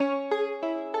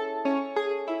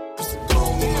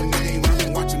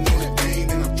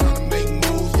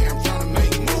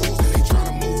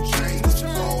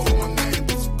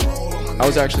I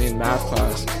was actually in math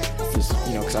class, just,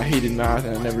 because I hated math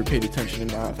and I never paid attention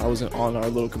to math. I wasn't on our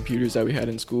little computers that we had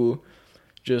in school.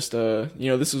 Just,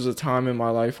 this was a time in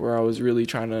my life where I was really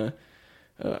trying to,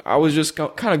 I was just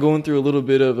kind of going through a little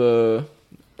bit of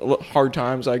hard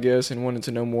times, I guess, and wanted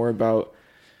to know more about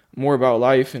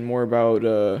life and more about,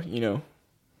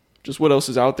 just what else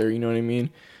is out there, you know what I mean?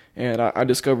 And I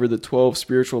discovered the 12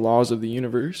 spiritual laws of the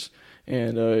universe.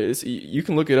 And you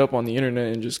can look it up on the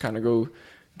internet and just kind of go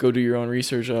do your own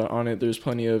research on it. There's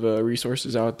plenty of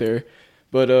resources out there.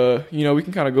 But, we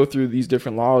can kind of go through these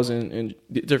different laws and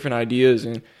different ideas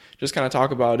and just kind of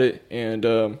talk about it. And,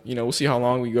 we'll see how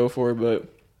long we go for, but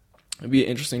it'll be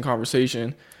an interesting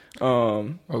conversation.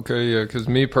 Okay, yeah, because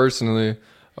me personally,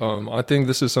 I think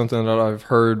this is something that I've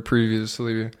heard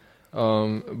previously,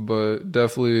 but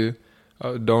definitely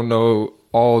don't know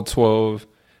all 12.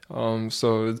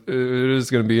 So it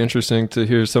is going to be interesting to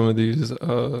hear some of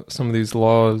these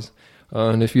laws.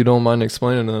 And if you don't mind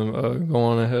explaining them, go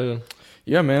on ahead.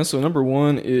 Yeah, man. So number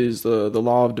one is the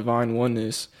law of divine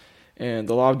oneness. And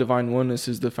the law of divine oneness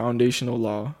is the foundational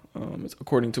law, it's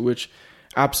according to which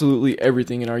absolutely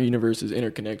everything in our universe is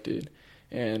interconnected.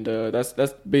 And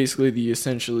that's basically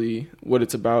essentially what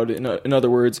it's about. In other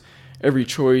words, every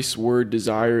choice, word,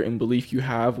 desire, and belief you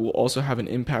have will also have an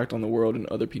impact on the world and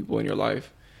other people in your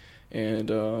life. And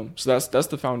so that's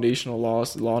the foundational law.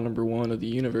 It's the law number one of the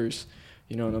universe.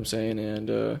 You know what I'm saying?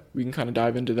 And we can kind of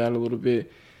dive into that a little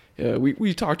bit.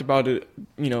 We talked about it,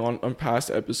 on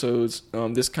past episodes,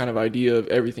 this kind of idea of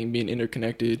everything being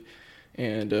interconnected.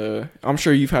 And I'm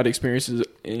sure you've had experiences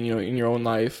in your own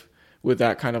life with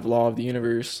that kind of law of the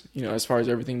universe, as far as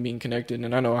everything being connected.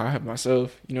 And I know I have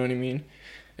myself, you know what I mean?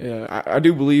 I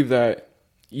do believe that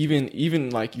even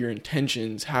like your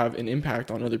intentions have an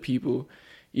impact on other people.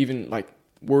 Even like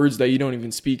words that you don't even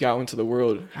speak out into the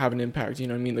world have an impact. You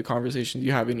know what I mean? The conversations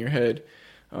you have in your head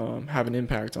have an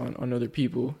impact on other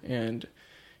people. And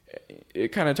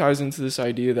it kind of ties into this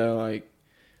idea that like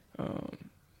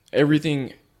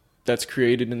everything that's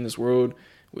created in this world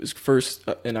was first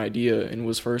an idea and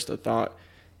was first a thought.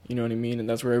 You know what I mean? And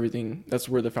that's where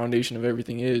the foundation of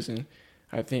everything is. And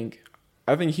I think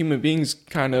human beings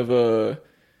kind of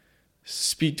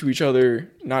speak to each other,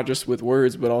 not just with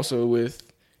words, but also with,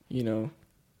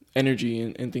 energy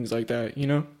and things like that,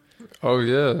 Oh,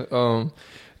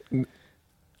 yeah.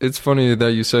 It's funny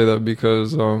that you say that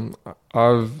because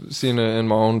I've seen it in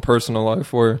my own personal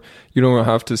life where you don't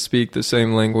have to speak the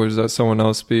same language that someone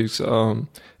else speaks in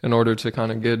order to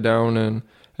kind of get down and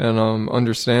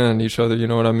understand each other, you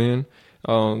know what I mean?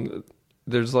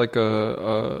 There's like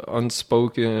a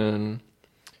unspoken...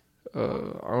 I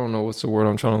don't know what's the word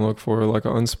I'm trying to look for, like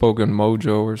an unspoken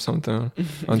mojo or something,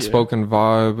 unspoken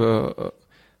vibe,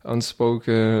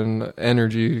 unspoken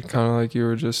energy, kind of like you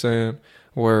were just saying,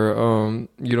 where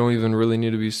you don't even really need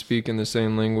to be speaking the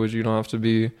same language. You don't have to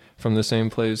be from the same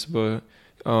place, but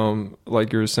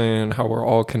like you were saying, how we're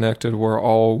all connected, we're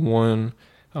all one,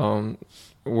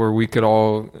 where we could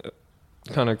all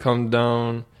kind of come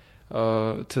down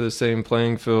to the same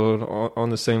playing field on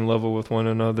the same level with one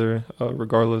another,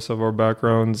 regardless of our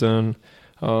backgrounds and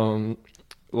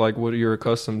like what you're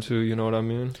accustomed to, you know what I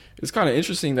mean? It's kind of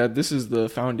interesting that this is the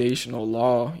foundational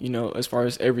law, as far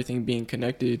as everything being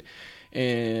connected.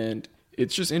 And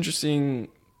it's just interesting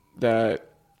that,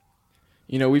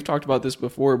 we've talked about this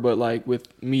before, but like with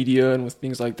media and with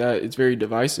things like that, it's very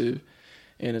divisive.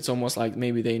 And it's almost like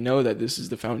maybe they know that this is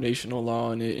the foundational law.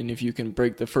 And if you can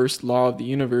break the first law of the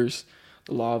universe,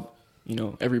 the law of,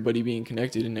 everybody being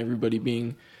connected and everybody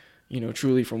being,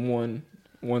 truly from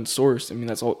one source. I mean,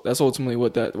 that's ultimately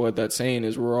what that's saying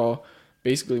is we're all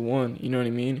basically one, you know what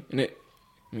I mean? And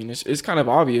it's kind of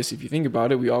obvious if you think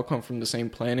about it. We all come from the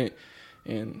same planet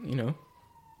and, it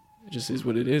just is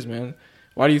what it is, man.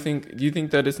 Do you think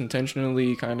that it's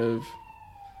intentionally kind of,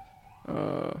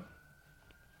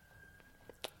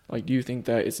 do you think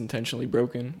that it's intentionally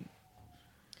broken?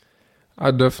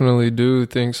 I definitely do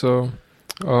think so.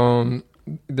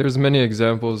 There's many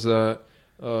examples that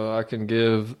I can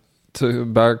give to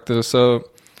back this up.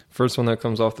 First one that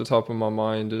comes off the top of my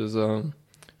mind is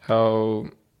how,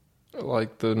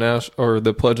 like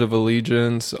the Pledge of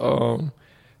Allegiance, and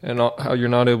how you're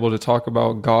not able to talk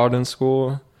about God in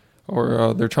school,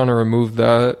 or they're trying to remove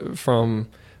that from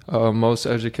most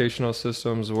educational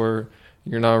systems where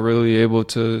you're not really able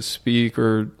to speak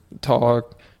or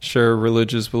talk, share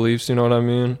religious beliefs, you know what I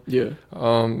mean? Yeah.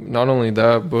 Not only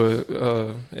that, but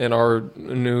in our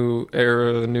new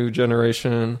era, new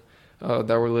generation that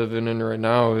we're living in right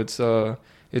now, it's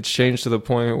changed to the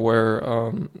point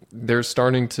where they're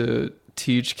starting to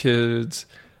teach kids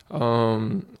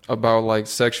about like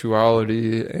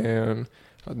sexuality, and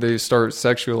they start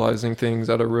sexualizing things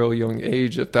at a real young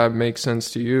age, if that makes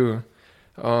sense to you.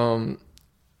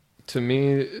 To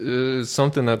me, is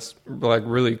something that's like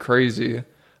really crazy.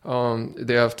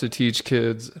 They have to teach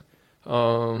kids.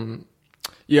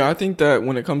 Yeah, I think that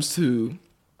when it comes to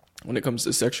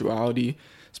sexuality,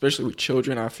 especially with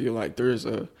children, I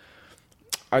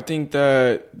think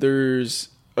that there's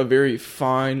a very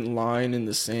fine line in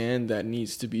the sand that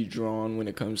needs to be drawn when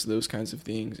it comes to those kinds of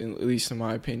things, and at least in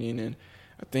my opinion. And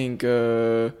I think,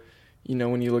 when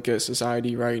you look at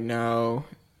society right now,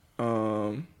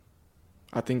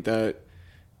 I think that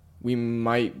we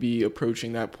might be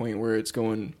approaching that point where it's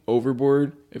going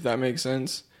overboard, if that makes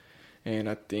sense. And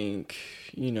I think,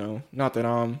 not that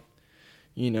I'm,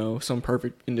 some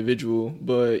perfect individual,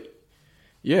 but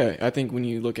yeah, I think when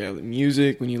you look at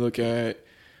music, when you look at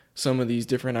some of these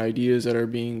different ideas that are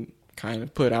being kind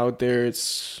of put out there,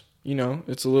 it's,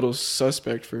 it's a little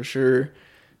suspect for sure.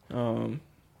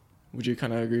 Would you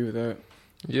kind of agree with that?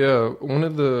 Yeah, one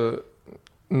of the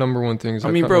number one things.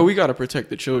 Bro, we got to protect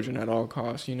the children at all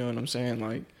costs. You know what I'm saying?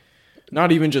 Like,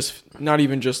 not even just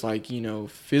like,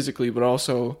 physically, but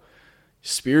also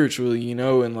spiritually,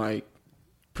 and like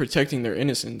protecting their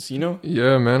innocence,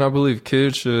 Yeah, man, I believe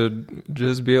kids should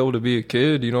just be able to be a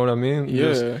kid. You know what I mean?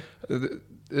 Yeah.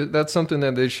 That's something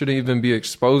that they shouldn't even be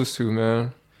exposed to,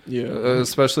 man. Yeah.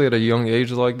 Especially at a young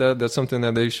age like that. That's something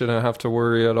that they shouldn't have to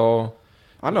worry at all.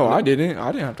 I know I didn't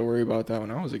have to worry about that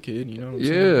when I was a kid,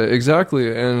 Yeah,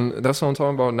 exactly. And that's what I'm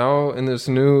talking about now in this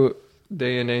new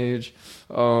day and age.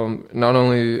 Not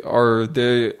only are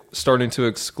they starting to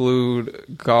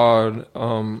exclude God,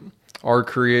 our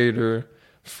creator,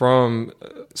 from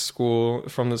school,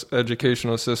 from this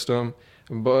educational system,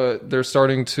 but they're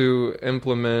starting to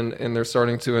implement and they're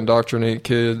starting to indoctrinate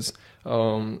kids,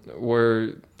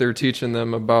 where they're teaching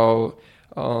them about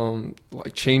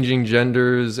like changing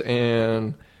genders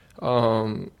and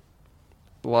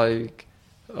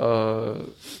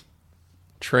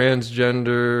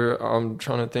transgender. I'm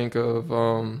trying to think of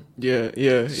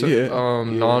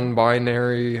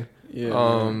non-binary.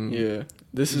 Yeah.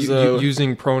 This is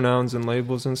using pronouns and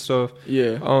labels and stuff.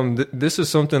 Yeah. This is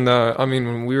something that,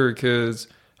 when we were kids,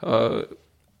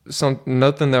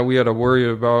 nothing that we had to worry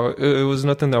about. It was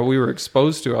nothing that we were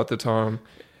exposed to at the time.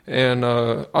 And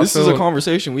this is a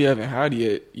conversation we haven't had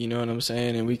yet. You know what I'm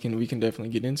saying? And we can definitely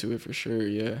get into it for sure.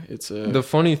 Yeah, it's the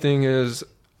funny thing is,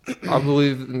 I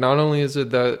believe not only is it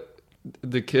that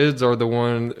the kids are the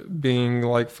one being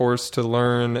like forced to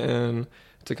learn and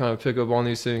to kind of pick up on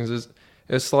these things.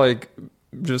 It's like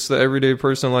just the everyday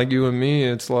person like you and me.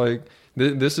 It's like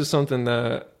this is something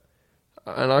that,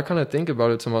 and I kind of think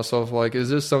about it to myself, like, is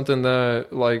this something that,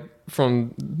 like,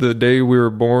 from the day we were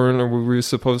born, or were we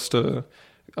supposed to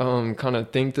kind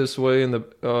of think this way in the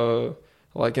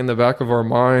in the back of our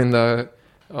mind, that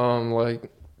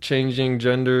like changing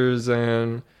genders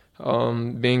and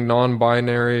being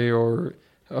non-binary or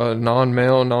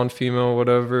non-male, non-female,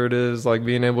 whatever it is, like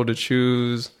being able to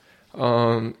choose,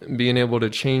 being able to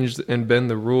change and bend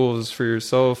the rules for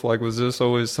yourself, like, was this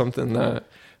always something that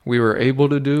we were able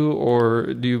to do?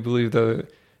 Or do you believe that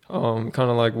kind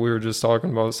of like we were just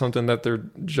talking about, something that they're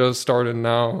just starting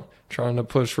now, trying to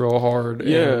push real hard?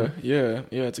 Yeah.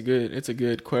 It's a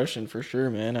good question for sure,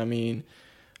 man.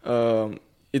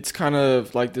 It's kind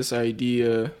of like this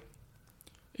idea: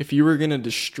 if you were gonna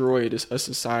destroy a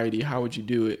society, how would you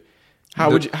do it?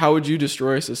 How would you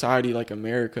destroy a society like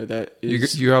America that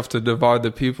is? You have to divide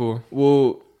the people.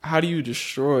 Well, how do you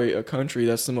destroy a country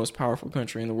that's the most powerful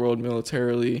country in the world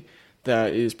militarily,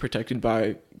 that is protected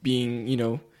by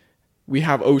being, we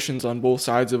have oceans on both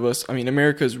sides of us.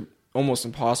 America's almost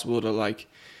impossible to like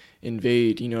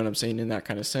invade, you know what I'm saying, in that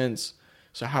kind of sense.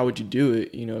 So how would you do it,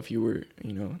 if you were,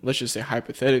 let's just say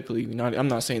hypothetically, I'm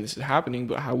not saying this is happening,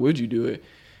 but how would you do it?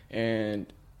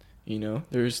 And,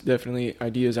 there's definitely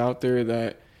ideas out there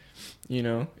that,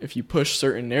 if you push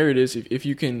certain narratives, if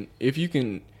you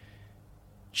can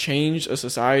change a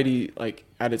society like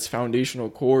at its foundational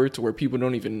core to where people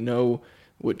don't even know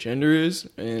what gender is,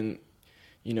 and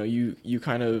you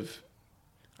kind of,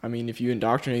 if you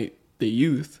indoctrinate the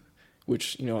youth,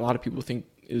 which a lot of people think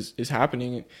is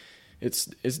happening, it's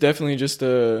definitely just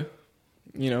it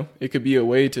could be a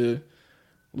way to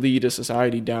lead a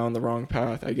society down the wrong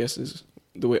path, I guess, is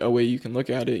a way you can look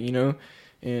at it,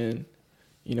 and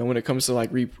when it comes to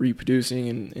like reproducing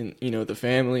and the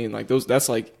family and like those, that's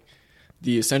like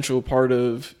the essential part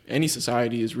of any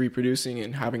society, is reproducing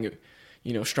and having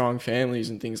strong families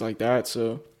and things like that.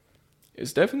 So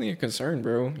it's definitely a concern,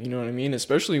 bro. You know what I mean?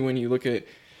 Especially when you look at,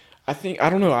 I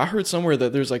don't know, I heard somewhere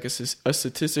that there's like a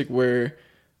statistic where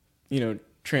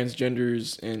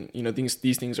transgenders and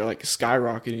these things are like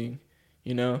skyrocketing,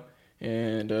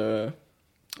 and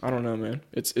I don't know, man.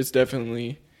 It's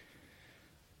definitely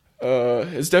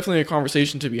a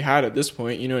conversation to be had at this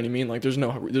point. You know what I mean? Like there's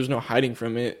no hiding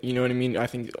from it. You know what I mean? I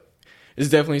think it's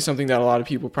definitely something that a lot of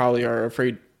people probably are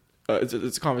afraid.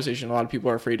 It's a conversation a lot of people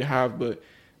are afraid to have, but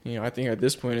I think at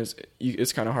this point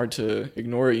it's kind of hard to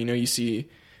ignore it. You see,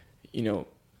 you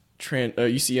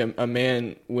see a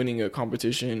man winning a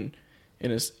competition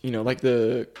in like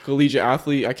the collegiate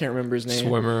athlete. I can't remember his name.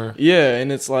 Swimmer. Yeah,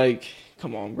 and it's like,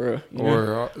 come on, bro.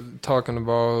 Or talking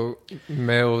about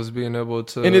males being able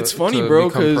to, and it's funny, bro,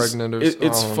 because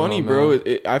it's funny, bro.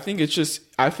 I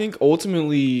think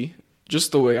ultimately,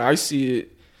 just the way I see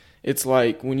it, it's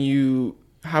like when you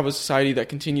have a society that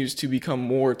continues to become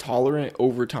more tolerant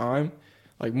over time,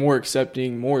 like more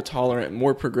accepting, more tolerant,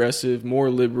 more progressive, more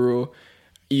liberal,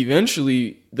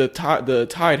 eventually the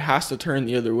tide has to turn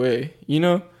the other way. You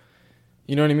know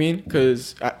what I mean?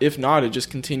 Because if not, it just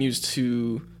continues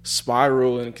to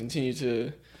spiral and continue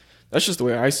to. That's just the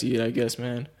way I see it, I guess,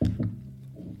 man.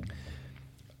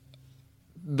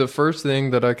 The first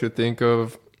thing that I could think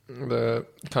of that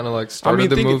kind of like started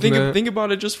the movement. Think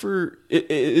about it just for it.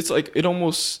 It's like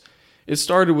it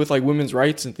started with like women's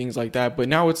rights and things like that, but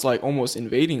now it's like almost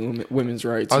invading women's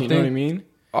rights. You know what I mean?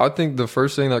 I think the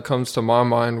first thing that comes to my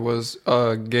mind was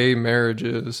gay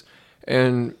marriages.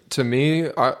 And to me,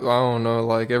 I don't know,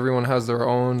 like everyone has their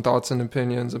own thoughts and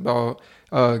opinions about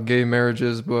gay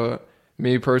marriages, but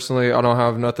me personally, I don't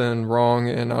have nothing wrong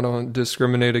and I don't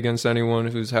discriminate against anyone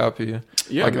who's happy.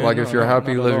 Yeah, if you're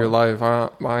happy, live your life. I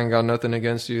ain't got nothing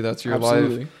against you. That's your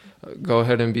life. Go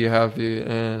ahead and be happy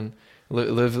and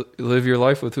live your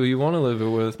life with who you want to live it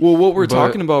with. Well, what we're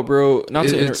talking about, bro,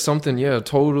 it's something,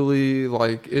 totally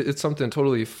like it's something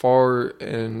totally far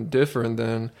and different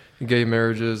than gay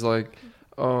marriages. Like,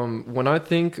 when I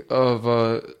think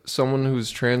of someone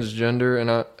who's transgender,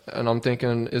 and I'm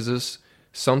thinking, is this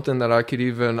something that I could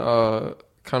even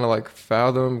kind of like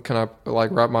fathom? Can I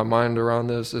like wrap my mind around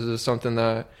this? Is this something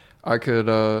that I could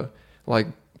like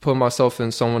put myself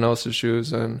in someone else's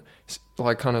shoes and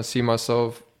like kind of see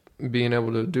myself being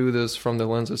able to do this from the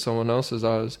lens of someone else's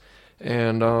eyes?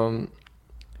 And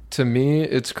to me,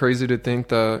 it's crazy to think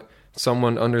that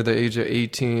someone under the age of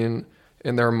 18,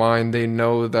 in their mind, they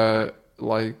know that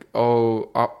like,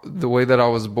 the way that I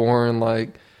was born,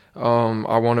 like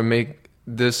I want to make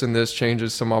this and this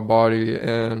changes to my body,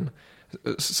 and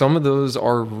some of those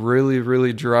are really,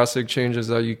 really drastic changes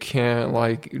that you can't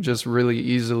like just really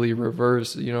easily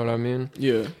reverse. You know what I mean?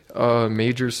 Yeah.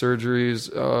 Major surgeries,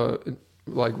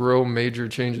 like real major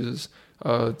changes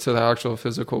to the actual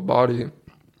physical body.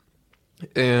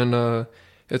 And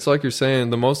it's like you're saying,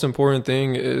 the most important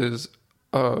thing is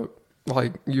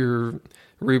like your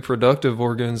reproductive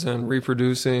organs and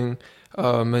reproducing,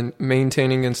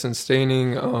 maintaining and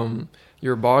sustaining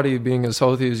your body, being as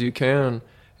healthy as you can.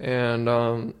 And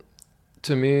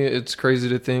to me, it's crazy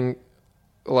to think,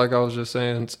 like I was just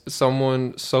saying,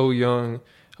 someone so young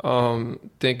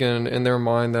thinking in their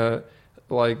mind that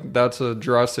like that's a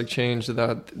drastic change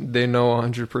that they know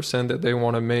 100% that they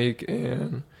want to make,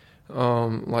 and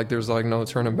like there's like no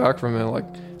turning back from it.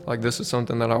 Like this is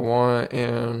something that I want,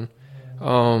 and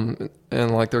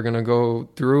like they're gonna go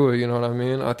through it. You know what I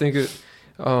mean? I think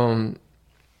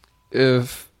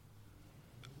if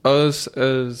us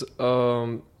as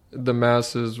the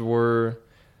masses were,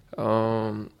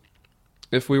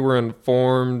 if we were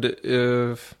informed,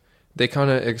 if they kind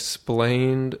of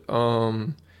explained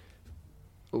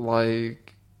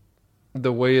like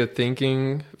the way of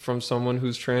thinking from someone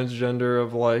who's transgender,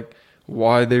 of like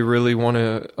why they really want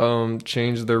to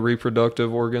change their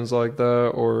reproductive organs like that,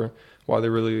 or why they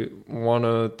really want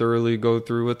to thoroughly go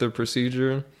through with the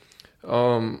procedure,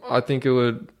 I think it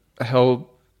would help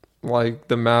like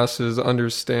the masses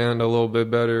understand a little bit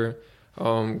better,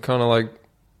 kind of like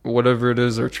whatever it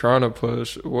is they're trying to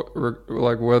push,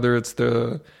 like whether it's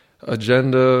the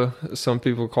agenda, some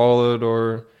people call it,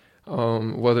 or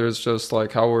whether it's just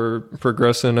like how we're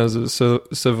progressing as a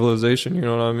civilization. You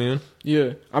know what I mean?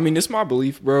 Yeah. I mean, it's my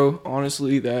belief, bro,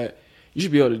 honestly, that you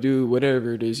should be able to do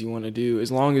whatever it is you want to do,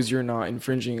 as long as you're not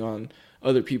infringing on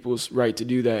other people's right to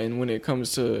do that. And when it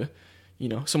comes to,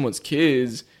 someone's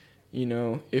kids,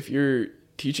 if you're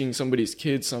teaching somebody's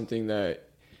kids something that,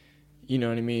 you know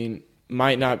what I mean, it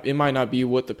might not be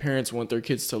what the parents want their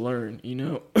kids to learn,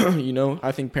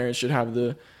 I think parents should have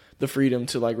the freedom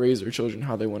to like raise their children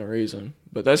how they want to raise them.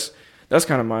 But that's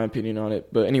kind of my opinion on it.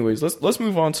 But anyways, let's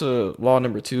move on to law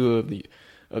number 2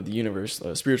 of the universe,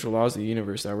 spiritual laws of the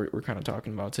universe that we're kind of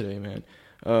talking about today, man.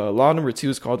 Law number 2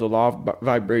 is called the law of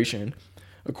vibration.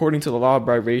 According to the law of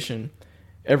vibration,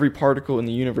 every particle in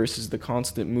the universe is in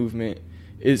constant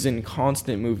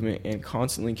movement and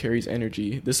constantly carries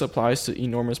energy. This applies to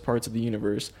enormous parts of the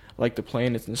universe, like the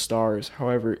planets and stars.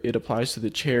 However, it applies to the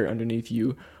chair underneath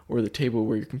you or the table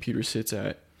where your computer sits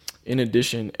at. In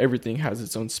addition, everything has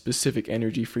its own specific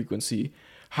energy frequency.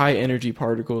 High energy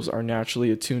particles are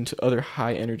naturally attuned to other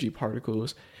high energy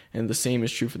particles, and the same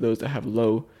is true for those that have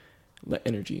low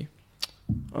energy.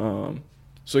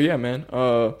 So yeah, man,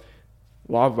 law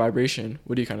of vibration,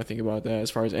 what do you kind of think about that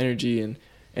as far as energy and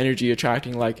energy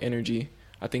attracting like energy?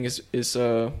 I think it's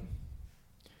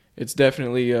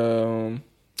definitely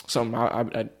something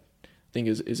I think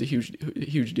is a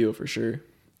huge deal for sure.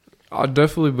 I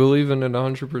definitely believe in it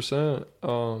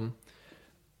 100%.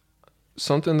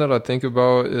 Something that I think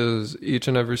about is each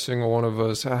and every single one of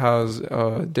us has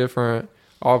different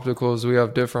opticals. We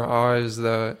have different eyes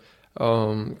that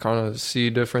kind of see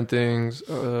different things,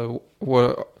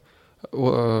 what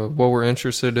we're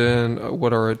interested in,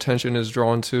 what our attention is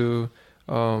drawn to,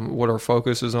 what our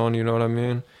focus is on, you know what I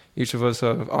mean? Each of us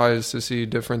have eyes to see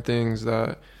different things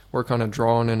that we're kind of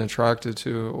drawn and attracted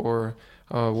to, or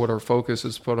what our focus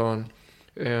is put on.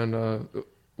 And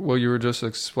what you were just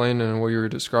explaining and what you were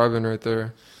describing right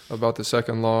there about the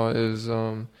second law is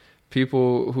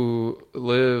people who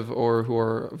live or who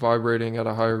are vibrating at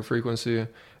a higher frequency,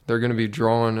 they're going to be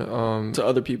drawn to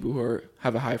other people who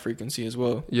have a high frequency as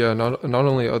well. Yeah, not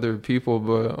only other people,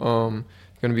 but going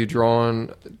to be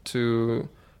drawn to,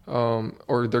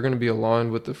 or they're going to be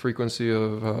aligned with the frequency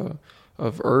of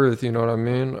Earth. You know what I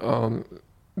mean?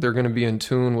 They're going to be in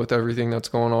tune with everything that's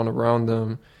going on around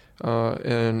them,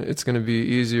 and it's going to be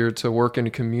easier to work in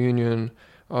communion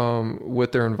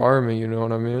with their environment. You know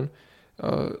what I mean?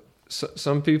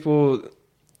 Some people,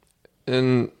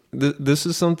 and this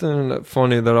is something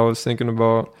funny that I was thinking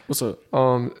about. What's up?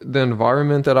 The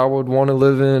environment that I would want to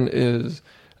live in is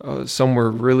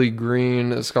somewhere really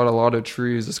green. It's got a lot of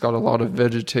trees. It's got a lot of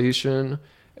vegetation.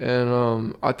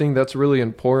 And I think that's really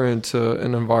important to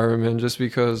an environment, just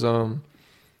because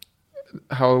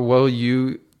how well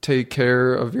you take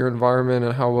care of your environment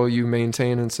and how well you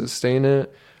maintain and sustain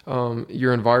it,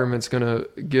 your environment's going to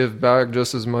give back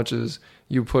just as much as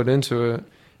you put into it.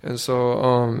 And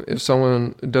so if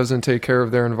someone doesn't take care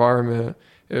of their environment,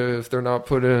 if they're not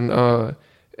putting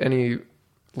any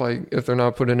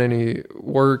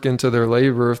work into their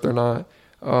labor, if they're not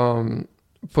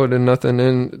putting nothing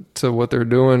into what they're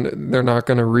doing, they're not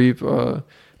going to reap not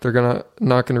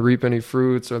going to reap any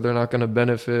fruits, or they're not going to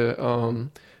benefit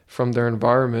from their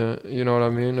environment. You know what I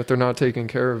mean? If they're not taking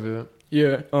care of it.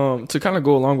 Yeah. To kind of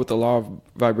go along with the law of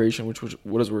vibration, which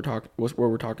what we're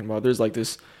talking about. There's like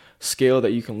this scale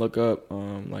that you can look up.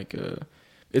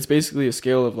 It's basically a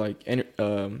scale of like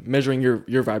measuring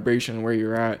your vibration, where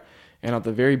you're at, and at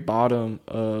the very bottom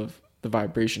of the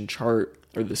vibration chart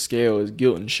or the scale is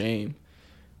guilt and shame.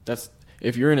 That's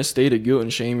if you're in a state of guilt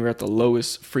and shame, you're at the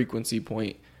lowest frequency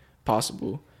point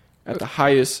possible. At the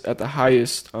highest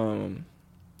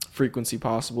frequency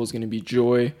possible is going to be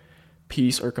joy,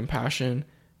 peace, or compassion,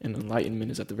 and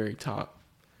enlightenment is at the very top.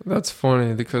 That's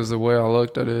funny, because the way I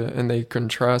looked at it, and they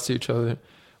contrast each other.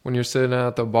 When you're sitting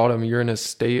at the bottom, you're in a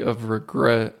state of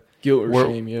regret, guilt or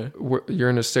shame. Yeah, you're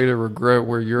in a state of regret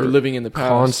where you're living in the past,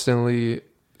 constantly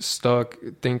stuck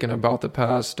thinking about the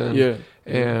past,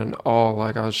 and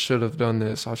like, I should have done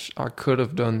this, I could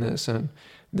have done this, and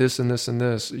this and this and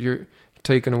this. You're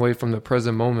taken away from the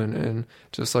present moment. And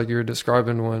just like you're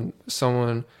describing, when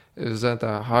someone is at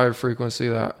that high frequency,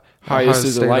 that highest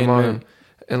is enlightenment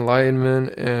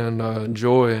and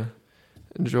joy,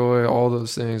 all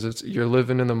those things. You're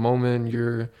living in the moment.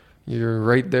 You're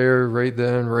right there, right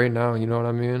then, right now. You know what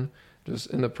I mean? Just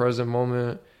in the present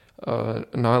moment,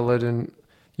 not letting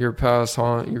your past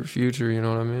haunt your future. You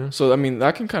know what I mean? So I mean,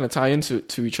 that can kind of tie into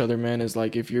each other, man. Is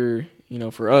like, if you're,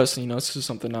 for us, this is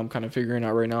something I'm kind of figuring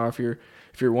out right now. If you're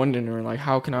wondering, like,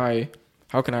 how can I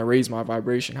raise my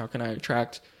vibration? How can I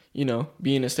attract,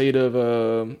 be in a state of,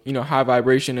 high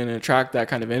vibration and attract that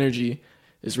kind of energy,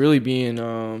 is really being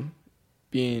in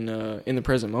the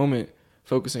present moment,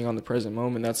 focusing on the present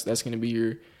moment. That's going to be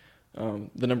your,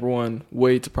 the number one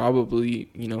way to probably,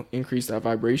 increase that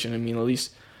vibration. I mean, at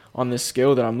least on this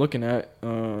scale that I'm looking at,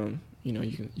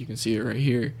 you can see it right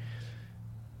here.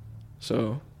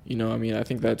 So, I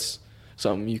think that's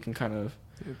something you can kind of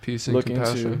peace and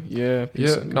compassion. Yeah.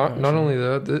 Not only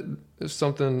that, there's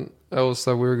something else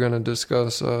that we were going to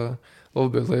discuss a little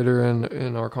bit later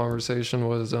in our conversation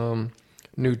was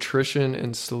nutrition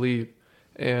and sleep.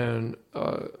 And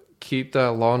keep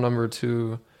that law number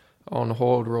 2 on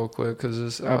hold real quick,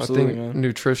 because I think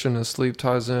nutrition and sleep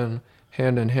ties in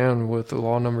hand in hand with the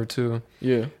law number 2.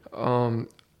 Yeah. I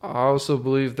also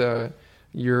believe that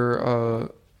your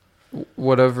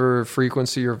whatever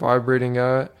frequency you're vibrating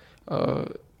at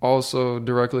also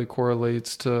directly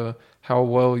correlates to how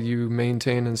well you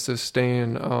maintain and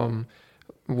sustain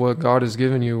what God has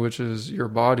given you, which is your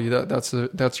body.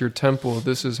 That's your temple.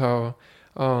 This is how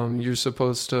you're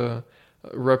supposed to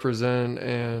represent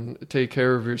and take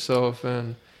care of yourself,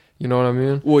 and you know what I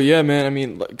mean? Well, yeah, man. I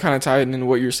mean, kind of tied into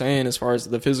what you're saying as far as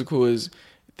the physical is.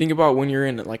 Think about when you're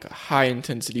in like a high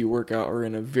intensity workout or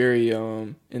in a very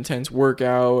intense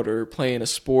workout or playing a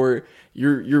sport.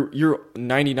 You're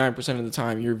 99% of the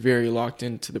time you're very locked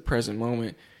into the present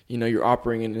moment. You know, you're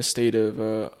operating in a state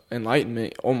of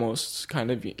enlightenment, almost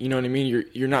kind of. You know what I mean?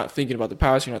 You're not thinking about the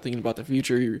past. You're not thinking about the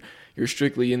future. You're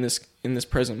strictly in this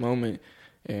present moment.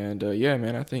 And yeah,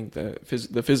 man, I think that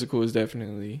the physical is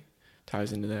definitely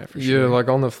ties into that for sure. Yeah, like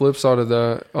on the flip side of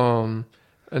that, an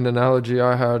analogy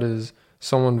I had is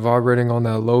someone vibrating on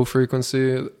that low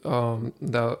frequency,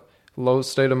 that low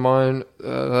state of mind.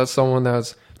 That's someone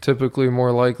that's typically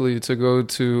more likely to go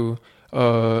to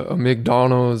a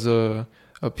McDonald's, a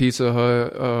Pizza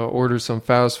Hut, order some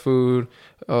fast food,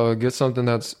 get something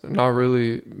that's not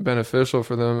really beneficial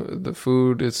for them. The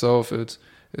food itself, it's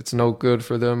no good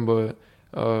for them, but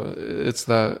it's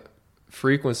that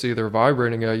frequency they're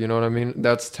vibrating at, you know what I mean?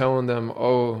 That's telling them,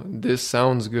 oh, this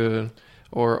sounds good,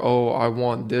 or oh, I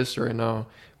want this right now.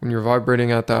 When you're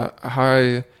vibrating at that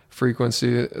high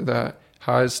frequency, that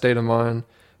high state of mind,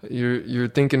 you're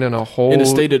thinking in a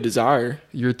state of desire.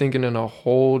 You're thinking in a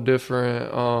whole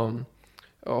different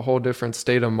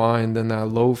state of mind than that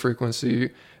low frequency.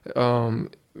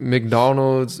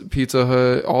 McDonald's, Pizza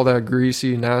Hut, all that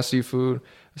greasy, nasty food.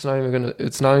 It's not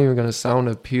even gonna sound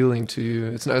appealing to you.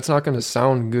 It's not gonna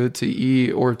sound good to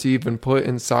eat or to even put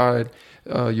inside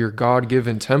your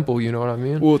God-given temple. You know what I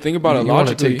mean? Well, think about it logically. You want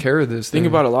to take care of this thing.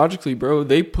 Think about it logically, bro.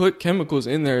 They put chemicals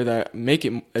in there that make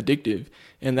it addictive,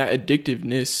 and that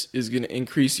addictiveness is gonna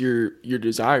increase your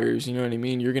desires. You know what I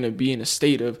mean? You're gonna be in a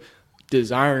state of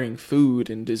desiring food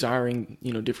and desiring,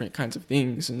 different kinds of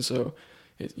things. And so,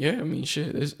 yeah, I mean,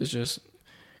 shit, it's just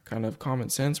kind of common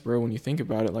sense, bro, when you think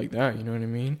about it like that. You know what I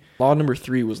mean? Law number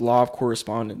 3 was law of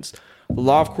correspondence. The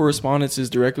law of correspondence is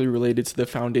directly related to the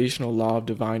foundational law of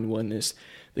divine oneness.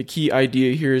 The key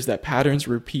idea here is that patterns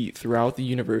repeat throughout the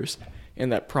universe,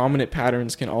 and that prominent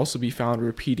patterns can also be found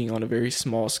repeating on a very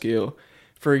small scale.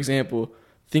 For example,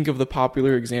 think of the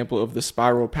popular example of the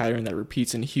spiral pattern that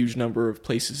repeats in a huge number of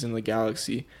places in the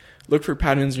galaxy. Look for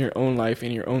patterns in your own life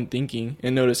and your own thinking,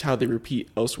 and notice how they repeat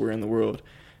elsewhere in the world.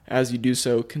 As you do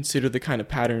so, consider the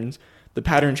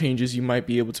pattern changes you might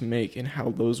be able to make, and how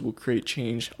those will create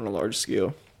change on a large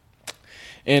scale.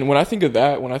 And when I think of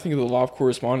that, when I think of the law of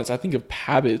correspondence, I think of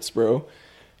habits, bro,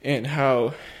 and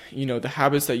how, the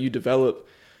habits that you develop.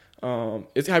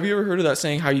 Have you ever heard of that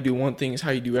saying, how you do one thing is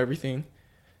how you do everything?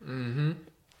 Mm-hmm.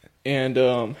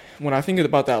 And when I think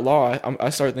about that law, I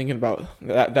start thinking about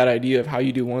that idea of how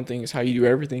you do one thing is how you do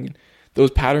everything.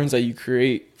 Those patterns that you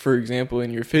create, for example,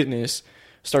 in your fitness,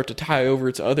 start to tie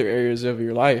over to other areas of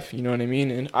your life. You know what I mean?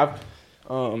 And I've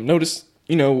noticed,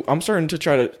 I'm starting to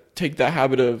try to take that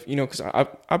habit of, because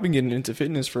I've been getting into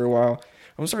fitness for a while.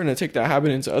 I'm starting to take that habit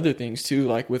into other things too,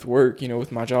 like with work,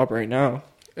 with my job right now.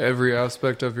 Every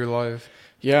aspect of your life.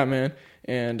 Yeah, man.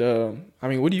 And, I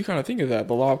mean, what do you kind of think of that?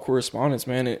 The law of correspondence,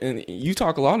 man. And you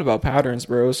talk a lot about patterns,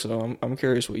 bro. So I'm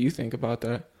curious what you think about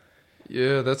that.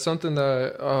 Yeah, that's something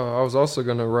that I was also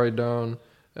going to write down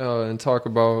and talk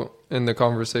about in the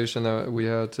conversation that we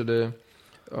had today,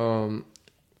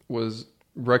 was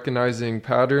recognizing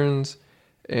patterns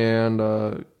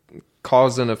and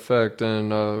cause and effect,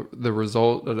 and the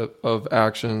result of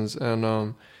actions.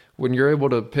 And when you're able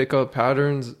to pick up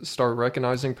patterns, start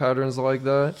recognizing patterns like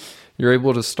that, you're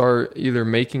able to start either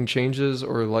making changes,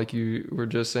 or like you were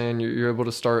just saying, you're able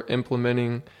to start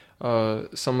implementing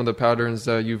some of the patterns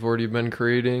that you've already been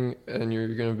creating, and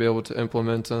you're going to be able to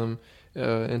implement them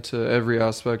into every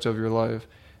aspect of your life.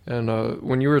 And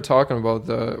when you were talking about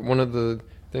that, one of the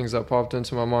things that popped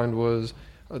into my mind was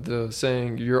the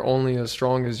saying, you're only as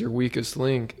strong as your weakest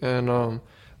link. And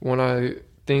when I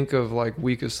think of like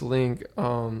weakest link,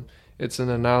 it's an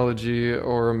analogy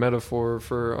or a metaphor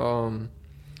for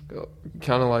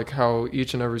kind of like how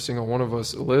each and every single one of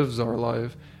us lives our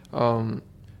life,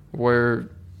 where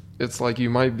it's like you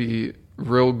might be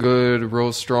real good,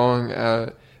 real strong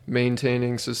at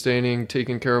maintaining, sustaining,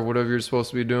 taking care of whatever you're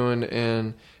supposed to be doing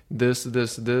in this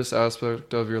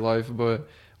aspect of your life, but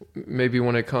maybe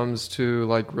when it comes to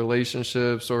like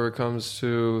relationships, or it comes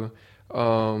to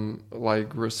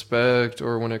like respect,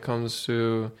 or when it comes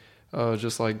to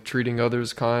just like treating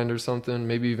others kind or something,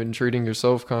 maybe even treating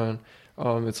yourself kind.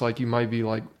 It's like you might be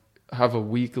like have a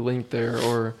weak link there,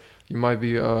 or you might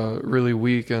be really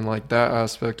weak in like that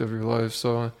aspect of your life.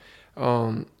 So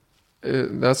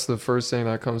that's the first thing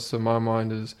that comes to my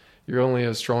mind is you're only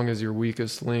as strong as your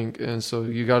weakest link, and so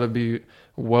you got to be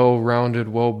well-rounded,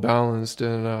 well-balanced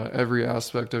in every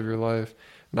aspect of your life.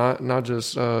 Not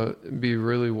just be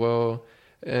really well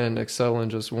and excel in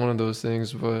just one of those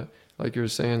things, but like you're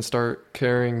saying, start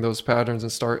carrying those patterns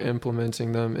and start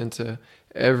implementing them into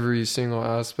every single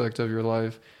aspect of your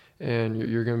life. And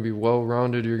you're going to be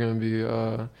well-rounded, you're going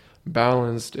to be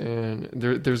balanced, and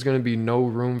there's going to be no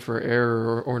room for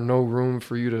error or no room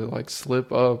for you to like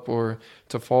slip up or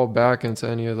to fall back into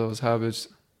any of those habits.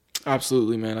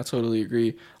 Absolutely, man. I totally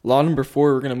agree. Law number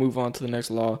 4, we're going to move on to the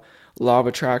next law of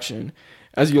attraction.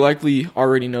 As you likely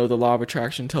already know, the law of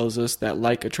attraction tells us that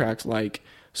like attracts like.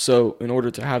 So in order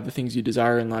to have the things you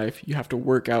desire in life, you have to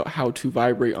work out how to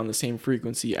vibrate on the same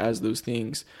frequency as those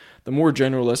things. The more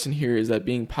general lesson here is that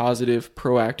being positive,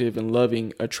 proactive, and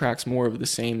loving attracts more of the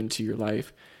same into your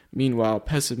life. Meanwhile,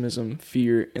 pessimism,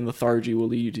 fear, and lethargy will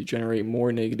lead you to generate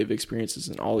more negative experiences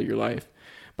in all of your life.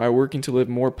 By working to live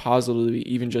more positively,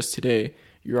 even just today,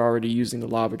 you're already using the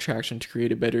law of attraction to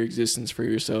create a better existence for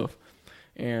yourself.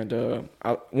 And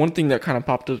one thing that kind of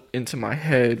popped up into my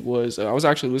head was I was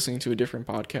actually listening to a different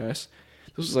podcast.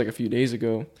 This was like a few days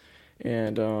ago.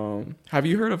 And have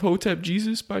you heard of Hotep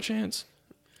Jesus by chance?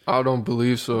 I don't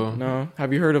believe so. No.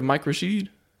 Have you heard of Mike Rashid?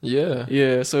 Yeah.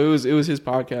 Yeah. So it was his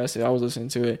podcast. I was listening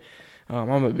to it.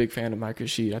 I'm a big fan of Mike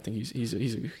Rashid. I think he's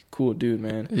a cool dude,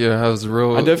 man. Yeah, has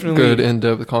real good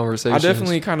in-depth conversations. I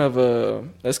definitely kind of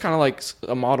that's kind of like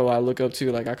a model I look up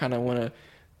to. Like I kind of want to.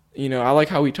 I like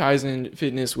how he ties in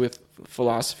fitness with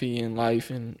philosophy and life,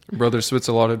 and brother spits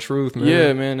a lot of truth, man.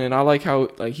 Yeah, man, and I like how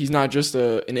like he's not just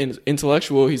an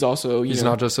intellectual. He's also he's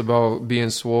not just about being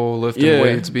swole, lifting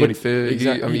weights, being fit.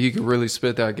 Exactly. He could really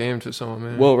spit that game to someone,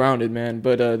 man. Well-rounded, man.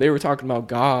 But they were talking about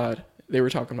God. They were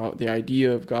talking about the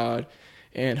idea of God,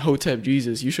 and Hotep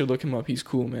Jesus. You should look him up. He's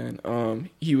cool, man.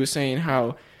 He was saying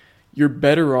how you're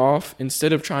better off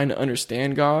instead of trying to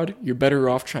understand God, you're better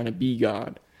off trying to be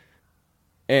God.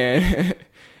 And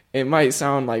it might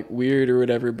sound like weird or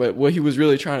whatever, but what he was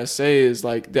really trying to say is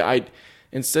like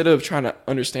instead of trying to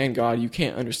understand God, you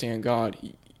can't understand God.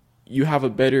 You have a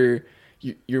better,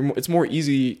 it's more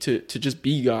easy to just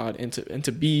be God and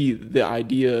to be the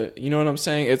idea. You know what I'm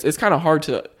saying? It's kind of hard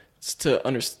to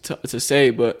say,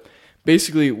 but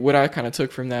basically what I kind of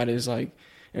took from that is like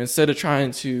instead of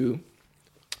trying to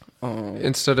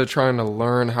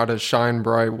learn how to shine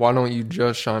bright, why don't you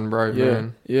just shine bright,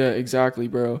 man? Yeah, exactly,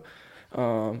 bro.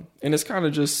 And it's kind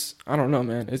of just, I don't know,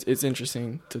 man. It's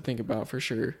interesting to think about for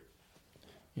sure.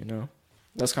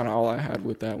 That's kind of all I had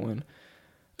with that one.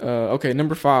 Okay,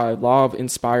 number 5, law of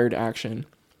inspired action.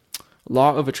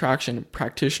 Law of attraction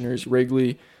practitioners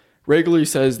regularly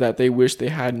says that they wish they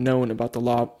had known about the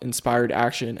law of inspired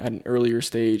action at an earlier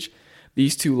stage.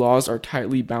 These two laws are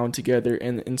tightly bound together,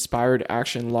 and the inspired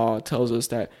action law tells us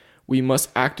that we must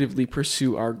actively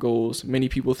pursue our goals. Many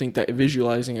people think that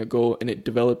visualizing a goal and it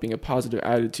developing a positive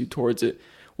attitude towards it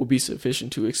will be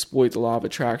sufficient to exploit the law of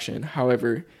attraction.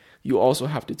 However, you also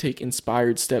have to take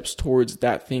inspired steps towards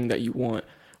that thing that you want.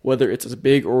 Whether it's a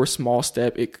big or a small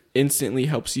step, it instantly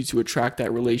helps you to attract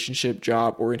that relationship,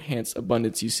 job, or enhance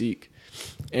abundance you seek.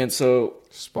 And so,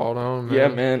 spot on, man. Yeah,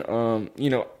 man.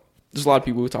 There's a lot of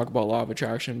people who talk about law of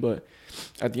attraction, but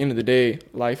at the end of the day,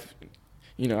 life,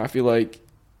 I feel like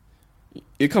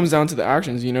it comes down to the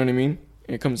actions, you know what I mean?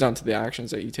 It comes down to the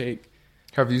actions that you take.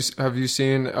 Have you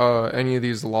seen any of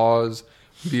these laws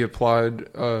be applied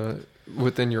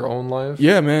within your own life?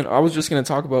 Yeah, man. I was just going to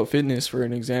talk about fitness for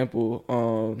an example.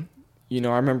 I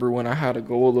remember when I had a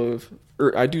goal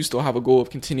I do still have a goal of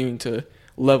continuing to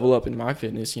level up in my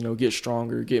fitness, get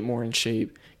stronger, get more in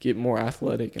shape, get more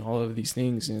athletic and all of these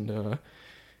things. And,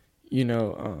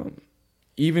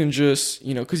 even just,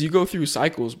 because you go through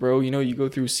cycles, bro, you go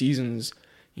through seasons,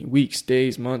 weeks,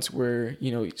 days, months where,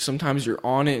 sometimes you're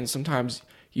on it and sometimes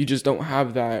you just don't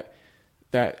have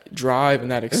that drive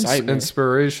and that excitement.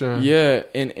 Inspiration. Yeah.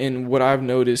 And what I've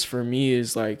noticed for me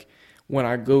is like when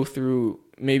I go through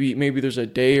maybe there's a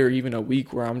day or even a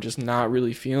week where I'm just not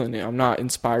really feeling it. I'm not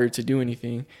inspired to do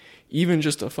anything. Even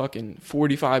just a fucking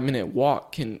 45-minute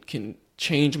walk can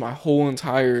change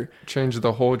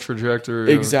the whole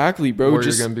trajectory. Exactly, bro. Where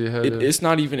you're gonna be headed. It's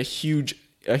not even a huge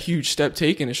step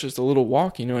taken. It's just a little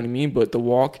walk. You know what I mean? But the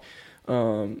walk,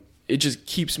 it just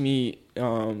keeps me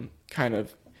kind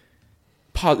of.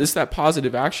 It's that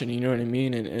positive action. You know what I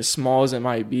mean? And as small as it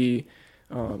might be,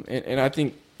 and I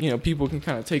think people can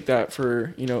kind of take that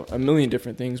for, a million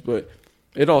different things, but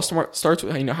it all starts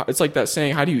with, it's like that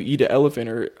saying, how do you eat an elephant?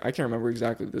 Or I can't remember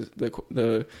exactly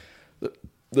the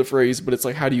phrase, but it's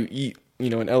like, how do you eat,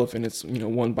 an elephant? It's,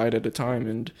 one bite at a time.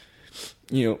 And,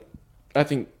 I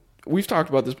think we've talked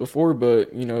about this before, but,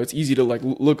 it's easy to like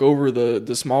look over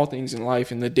the small things in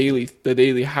life and the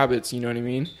daily habits, you know what I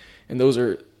mean? And those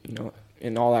are,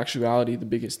 in all actuality, the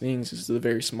biggest things is the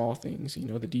very small things,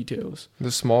 the details.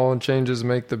 The small changes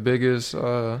make the biggest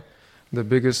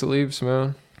leaps,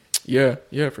 man. Yeah,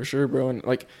 for sure, bro. And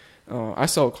like, I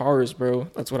sell cars, bro.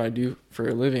 That's what I do for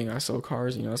a living. I sell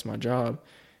cars, that's my job.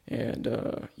 And,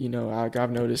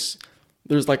 I've noticed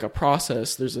there's like a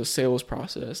process, there's a sales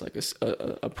process, like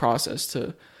a process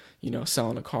to,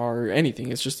 selling a car or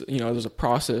anything. It's just, there's a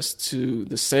process to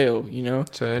the sale,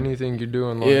 To anything you do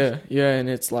in life. Yeah. And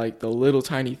it's like the little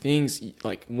tiny things,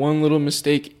 like one little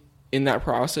mistake in that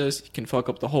process can fuck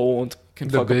up the whole, can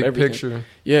fuck up everything. The big picture.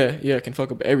 Yeah, it can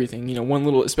fuck up everything. One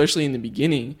little, especially in the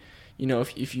beginning,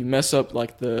 if you mess up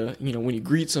like when you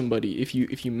greet somebody, if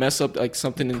you mess up like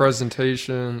something in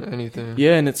presentation, anything.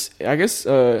 Yeah, and it's, I guess,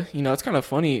 it's kind of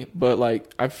funny, but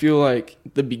like, I feel like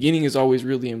the beginning is always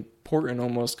really important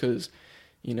almost because,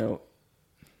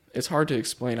 it's hard to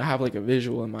explain. I have like a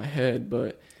visual in my head,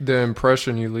 but the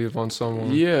impression you leave on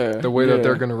someone. Yeah. The way that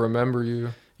they're going to remember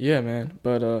you. Yeah, man.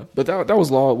 But that was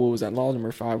law. What was that? Law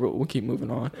number 5. We'll keep moving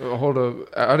on. Hold up.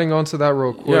 Adding on to that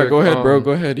real quick. Yeah, go ahead, bro.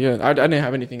 Go ahead. Yeah, I didn't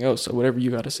have anything else. So whatever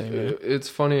you got to say, man. It's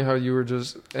funny how you were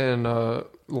just in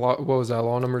what was that?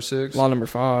 Law number 6. Law number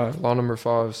 5. Law number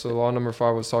 5. So law number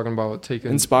 5 was talking about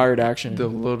taking inspired action. The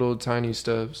little tiny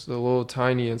steps, the little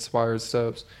tiny inspired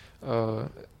steps,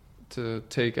 to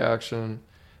take action.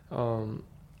 One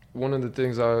of the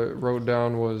things I wrote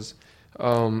down was,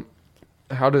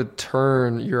 how to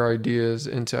turn your ideas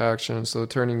into action. So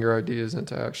turning your ideas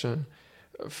into action.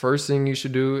 First thing you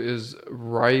should do is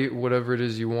write whatever it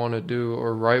is you want to do,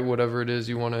 or write whatever it is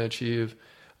you want to achieve.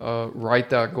 Write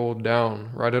that goal down.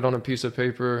 Write it on a piece of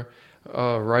paper.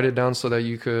 Write it down so that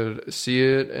you could see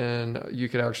it and you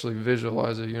could actually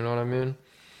visualize it. You know what I mean?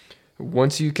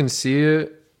 Once you can see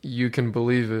it, you can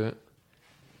believe it.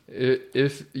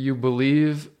 If you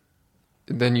believe,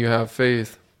 then you have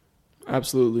faith.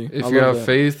 Absolutely. If you have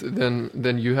faith,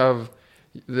 then you have,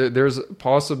 there's a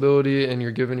possibility, and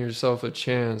you're giving yourself a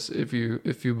chance if you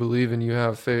believe and you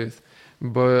have faith.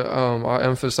 But I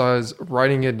emphasize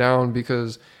writing it down,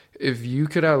 because if you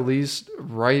could at least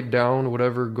write down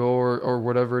whatever goal or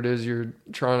whatever it is you're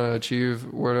trying to achieve,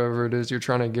 whatever it is you're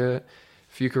trying to get,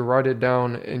 if you could write it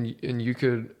down and you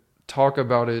could talk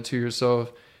about it to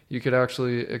yourself, you could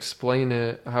actually explain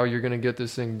it, how you're going to get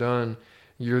this thing done,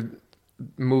 you're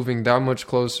moving that much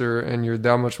closer, and you're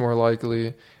that much more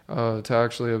likely to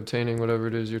actually obtaining whatever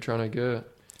it is you're trying to get.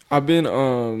 I've been,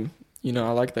 I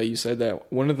like that you said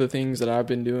that. One of the things that I've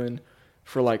been doing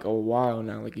for like a while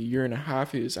now, like a year and a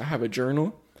half, is I have a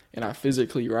journal, and I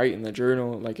physically write in the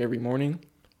journal like every morning.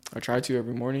 I try to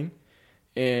every morning.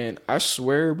 And I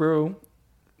swear, bro,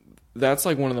 that's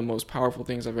like one of the most powerful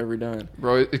things I've ever done,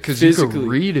 bro, because you can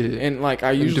read it and like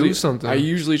I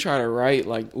usually try to write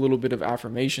like a little bit of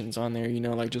affirmations on there,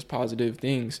 like just positive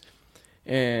things.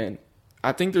 And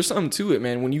I think there's something to it,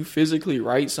 man. When you physically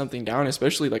write something down,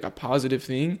 especially like a positive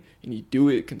thing, and you do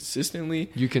it consistently,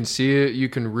 you can see it, you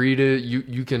can read it,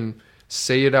 you can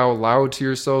say it out loud to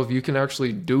yourself, you can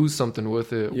actually do something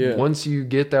with it once you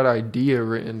get that idea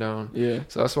written down.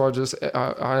 So that's why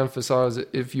I emphasize,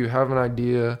 if you have an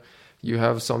idea, you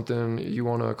have something you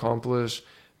want to accomplish,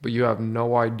 but you have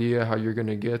no idea how you're going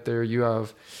to get there, you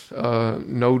have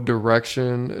no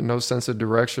direction, no sense of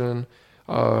direction,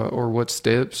 or what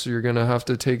steps you're going to have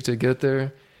to take to get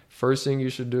there, first thing you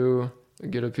should do,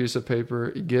 get a piece of paper,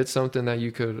 get something that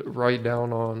you could write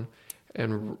down on,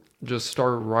 and just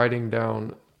start writing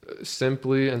down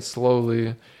simply and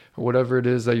slowly whatever it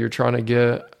is that you're trying to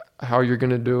get, how you're going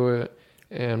to do it,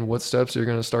 and what steps you're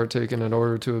going to start taking in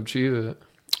order to achieve it.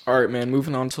 All right, man,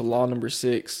 moving on to law number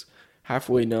 6.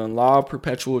 Halfway done. Law of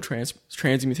perpetual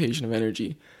transmutation of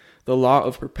energy. The law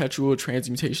of perpetual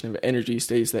transmutation of energy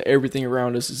states that everything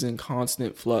around us is in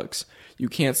constant flux. You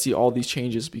can't see all these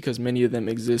changes because many of them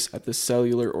exist at the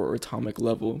cellular or atomic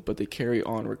level, but they carry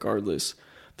on regardless.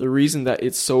 The reason that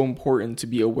it's so important to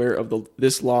be aware of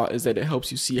this law is that it helps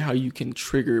you see how you can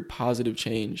trigger positive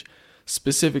change.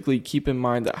 Specifically, keep in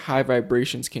mind that high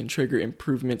vibrations can trigger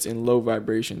improvements in low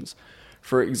vibrations.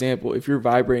 For example, if you're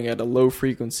vibrating at a low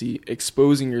frequency,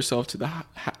 exposing yourself to the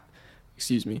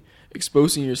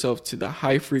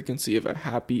high frequency of a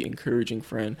happy, encouraging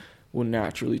friend will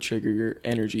naturally trigger your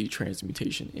energy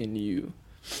transmutation in you.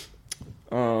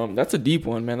 That's a deep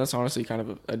one, man. That's honestly kind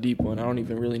of a deep one. I don't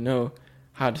even really know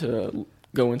how to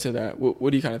go into that.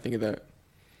 What do you kind of think of that?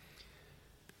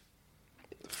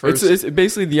 It's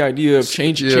basically the idea of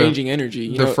changing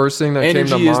energy. The first thing that came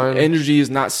to mind... Energy is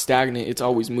not stagnant. It's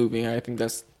always moving. I think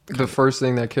that's... The first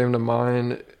thing that came to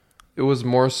mind, it was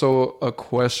more so a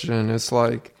question. It's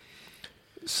like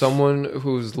someone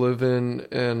who's living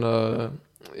in a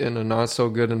not so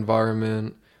good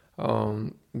environment.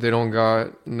 They don't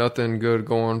got nothing good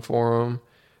going for them.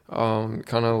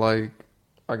 Kind of like,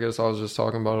 I guess I was just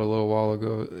talking about it a little while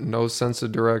ago. No sense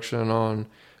of direction on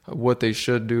what they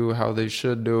should do, how they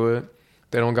should do it.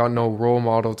 They don't got no role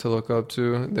model to look up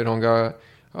to. They don't got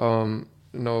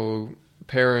no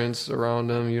parents around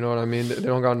them, you know what I mean? They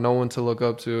don't got no one to look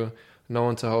up to, no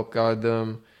one to help guide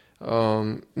them,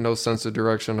 no sense of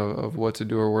direction of what to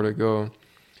do or where to go.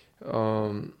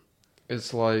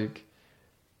 It's like,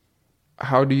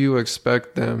 how do you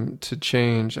expect them to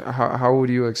change? How would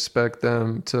you expect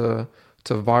them to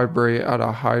vibrate at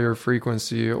a higher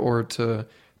frequency, or to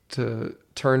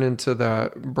turn into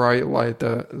that bright light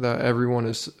that everyone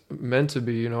is meant to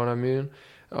be, you know what I mean?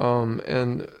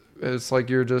 And it's like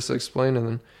you're just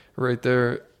explaining right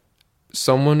there,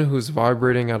 someone who's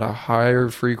vibrating at a higher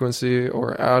frequency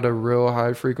or at a real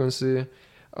high frequency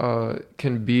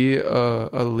can be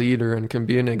a leader and can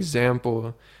be an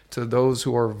example to those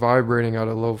who are vibrating at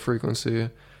a low frequency,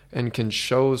 and can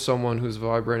show someone who's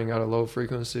vibrating at a low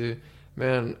frequency,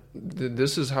 man,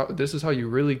 this is how you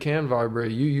really can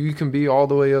vibrate. You can be all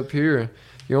the way up here.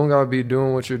 You don't gotta be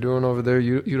doing what you're doing over there.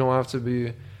 You don't have to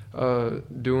be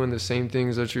doing the same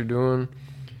things that you're doing,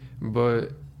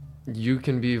 but you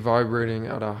can be vibrating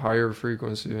at a higher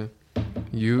frequency.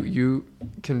 You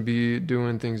can be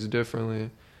doing things differently,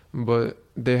 but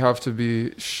they have to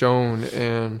be shown,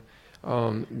 and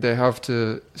they have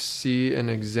to see an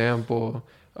example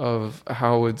of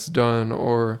how it's done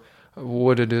or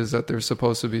what it is that they're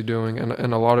supposed to be doing.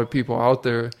 And a lot of people out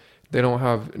there, they don't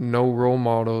have no role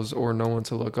models or no one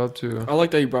to look up to. I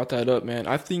like that you brought that up, man.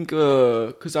 I think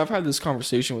because I've had this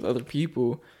conversation with other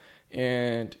people,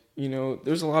 and you know,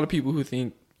 there's a lot of people who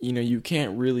think, you know, you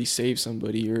can't really save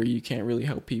somebody, or you can't really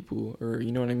help people, or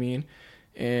you know what I mean.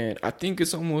 And I think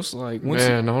it's almost like hold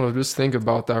on, just think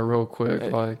about that real quick.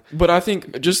 But I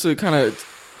think just to kind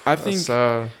of, I think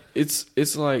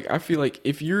it's like, I feel like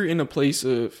if you're in a place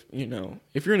of, you know,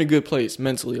 if you're in a good place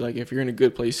mentally, like if you're in a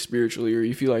good place spiritually, or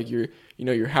you feel like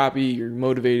you're happy, you're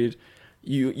motivated,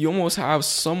 you almost have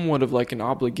somewhat of like an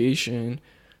obligation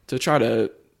to try to,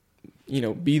 you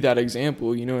know, be that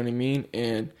example, you know what I mean?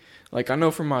 And like, I know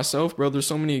for myself, bro, there's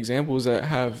so many examples that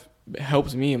have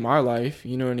helped me in my life,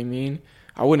 you know what I mean?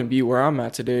 I wouldn't be where I'm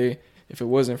at today if it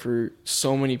wasn't for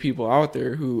so many people out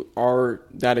there who are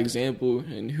that example,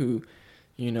 and who,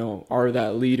 you know, are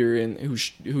that leader, and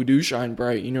who do shine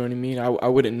bright, you know what I mean? I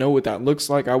wouldn't know what that looks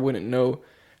like. I wouldn't know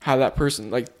how that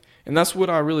person, like, and that's what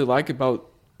I really like about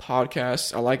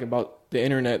podcasts. I like about the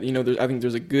internet. You know, I think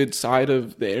there's a good side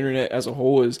of the internet as a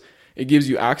whole, is it gives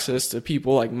you access to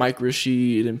people like Mike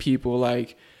Rashid, and people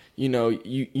like, you know,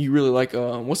 you really like,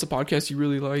 what's the podcast you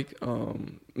really like?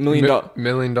 $1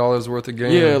 million worth of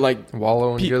game. Yeah, like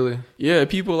Wallow and Gilly. Yeah,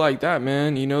 people like that,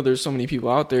 man. You know, there's so many people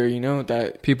out there, you know,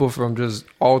 that people from just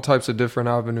all types of different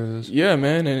avenues. Yeah,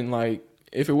 man. And like,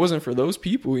 if it wasn't for those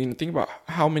people, you know, think about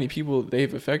how many people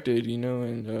they've affected, you know,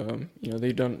 and you know,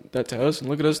 they've done that to us, and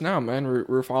look at us now, man.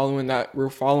 We're following that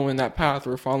path.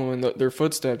 We're following their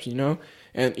footsteps, you know.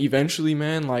 And eventually,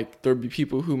 man, like, there'll be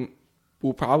people who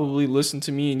will probably listen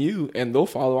to me and you, and they'll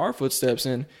follow our footsteps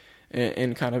and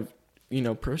kind of, you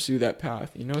know, pursue that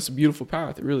path. You know, it's a beautiful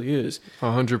path. It really is.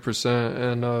 100%.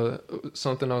 And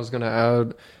something I was going to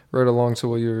add right along to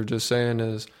what you were just saying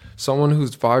is, someone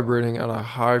who's vibrating at a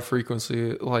high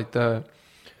frequency like that,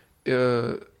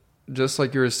 just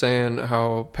like you were saying,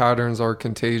 how patterns are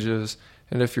contagious.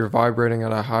 And if you're vibrating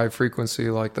at a high frequency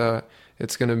like that,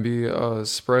 it's going to be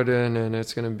spreading, and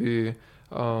it's going to be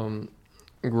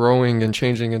growing and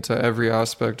changing into every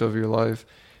aspect of your life.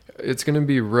 It's going to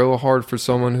be real hard for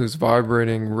someone who's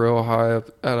vibrating real high up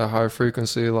at a high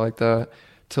frequency like that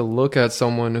to look at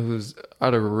someone who's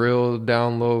at a real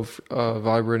down low,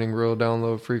 vibrating real down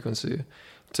low frequency,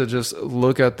 to just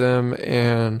look at them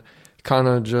and kind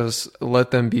of just let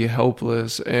them be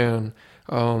helpless, and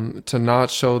to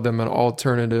not show them an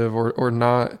alternative, or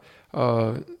not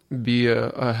be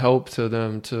a help to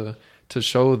them, to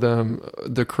show them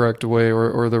the correct way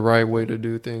or the right way to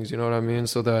do things, you know what I mean?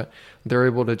 So that they're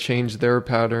able to change their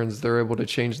patterns, they're able to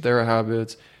change their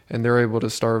habits, and they're able to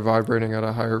start vibrating at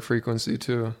a higher frequency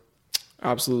too.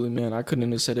 Absolutely, man. I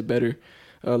couldn't have said it better.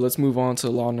 Let's move on to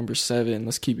law number 7.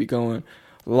 Let's keep it going.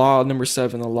 Law number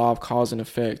 7, the law of cause and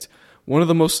effect. One of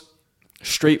the most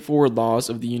straightforward laws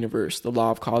of the universe, the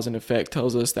law of cause and effect,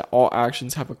 tells us that all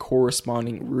actions have a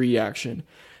corresponding reaction.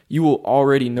 You will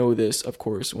already know this, of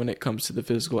course, when it comes to the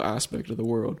physical aspect of the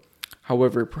world.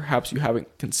 However, perhaps you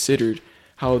haven't considered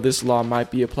how this law might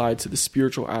be applied to the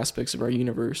spiritual aspects of our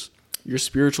universe. Your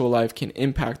spiritual life can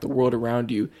impact the world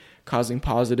around you, causing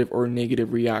positive or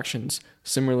negative reactions.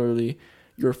 Similarly,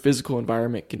 your physical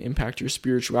environment can impact your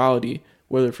spirituality,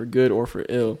 whether for good or for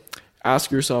ill.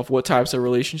 Ask yourself what types of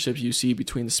relationships you see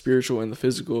between the spiritual and the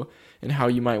physical, and how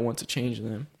you might want to change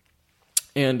them.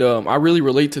 And I really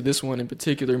relate to this one in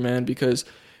particular, man, because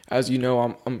as you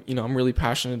know, I'm really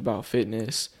passionate about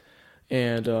fitness.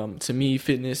 And to me,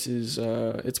 fitness is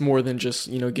it's more than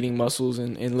just getting muscles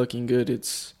and looking good.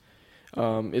 It's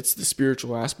the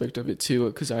spiritual aspect of it too,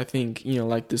 because I think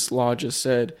like this law just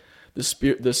said,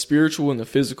 the spiritual and the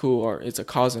physical it's a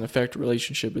cause and effect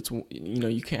relationship. It's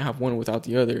you can't have one without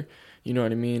the other. You know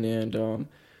what I mean? And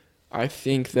I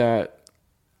think that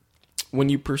when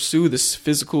you pursue this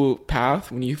physical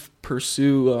path, when you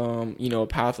pursue a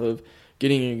path of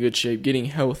getting in good shape, getting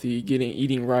healthy,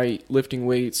 eating right, lifting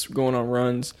weights, going on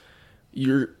runs,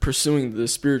 you're pursuing the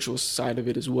spiritual side of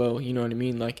it as well. You know what I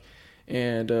mean? Like,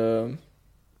 and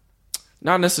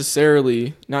not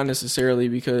necessarily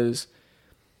because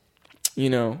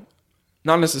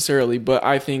not necessarily, but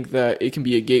I think that it can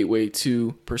be a gateway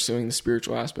to pursuing the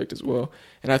spiritual aspect as well.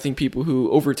 And I think people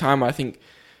who over time, I think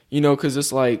because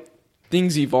it's like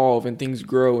things evolve and things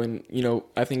grow, and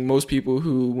I think most people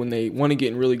who, when they want to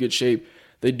get in really good shape,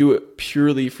 they do it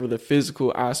purely for the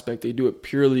physical aspect. They do it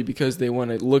purely because they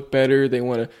want to look better, they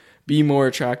want to be more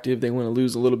attractive, they want to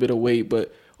lose a little bit of weight.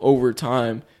 But over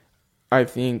time, I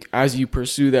think as you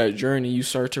pursue that journey, you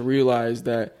start to realize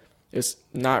that it's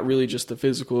not really just the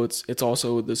physical, it's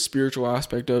also the spiritual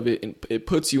aspect of it, and it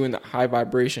puts you in that high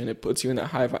vibration, it puts you in that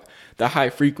high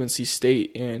frequency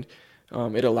state, and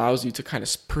it allows you to kind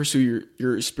of pursue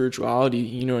your spirituality,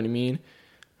 you know what I mean?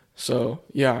 So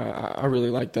yeah, I really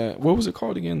like that. What was it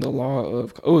called again? The law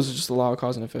of, it was just the law of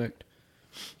cause and effect.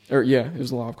 Or yeah, it was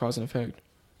the law of cause and effect.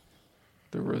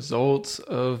 The results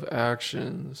of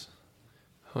actions.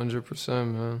 100%,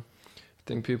 man. I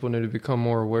think people need to become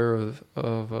more aware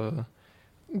of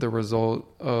the result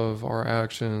of our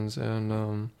actions,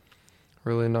 and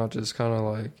really not just kind of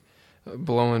like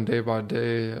blowing day by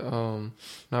day,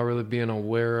 not really being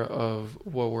aware of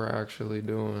what we're actually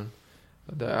doing,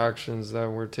 the actions that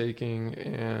we're taking,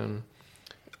 and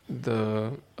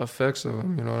the effects of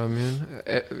them. You know what I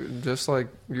mean? Just like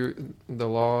the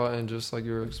law, and just like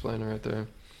you were explaining right there,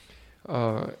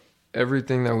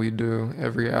 everything that we do,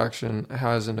 every action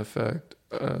has an effect,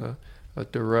 a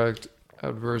direct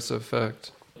adverse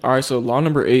effect. All right, so law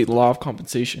number 8, the law of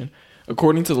compensation.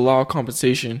 According to the law of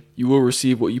compensation, you will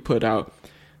receive what you put out.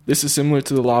 This is similar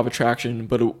to the law of attraction,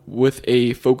 but with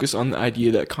a focus on the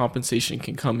idea that compensation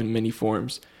can come in many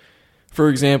forms. For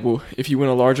example, if you win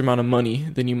a large amount of money,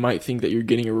 then you might think that you're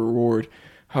getting a reward.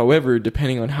 However,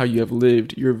 depending on how you have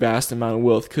lived, your vast amount of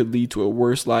wealth could lead to a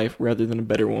worse life rather than a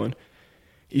better one.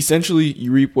 Essentially,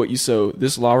 you reap what you sow.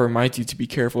 This law reminds you to be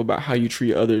careful about how you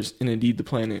treat others, and indeed the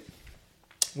planet.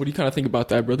 What do you kind of think about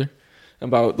that, brother?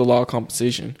 About the law of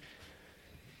compensation?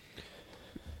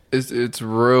 It's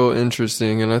real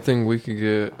interesting, and I think we could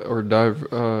get or dive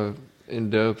in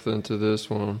depth into this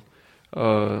one,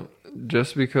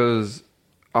 just because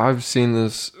I've seen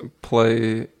this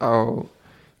play out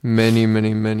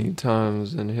many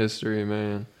times in history,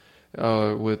 man,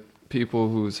 with people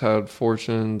who's had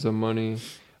fortunes of money,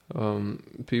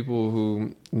 people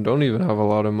who don't even have a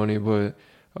lot of money, but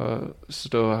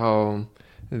still how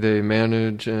they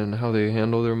manage and how they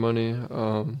handle their money,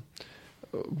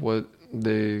 what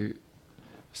they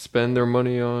spend their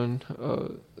money on,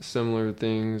 similar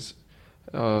things,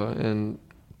 and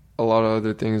a lot of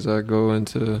other things that go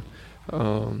into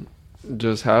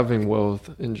just having wealth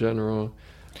in general.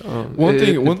 One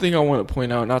thing I want to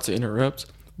point out, not to interrupt,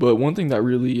 but one thing that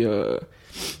really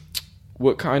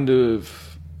what kind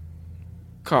of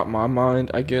caught my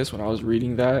mind, I guess, when I was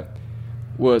reading that,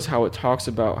 was how it talks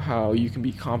about how you can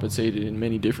be compensated in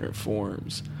many different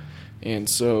forms. And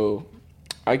so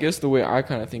I guess the way I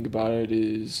kind of think about it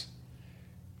is,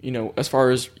 as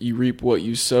far as you reap what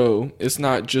you sow, it's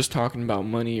not just talking about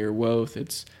money or wealth.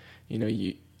 It's,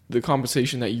 the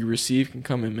compensation that you receive can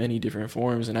come in many different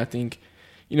forms. And I think,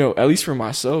 at least for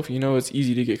myself, it's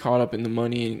easy to get caught up in the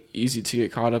money and easy to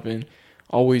get caught up in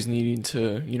always needing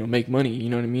to, make money, you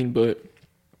know what I mean?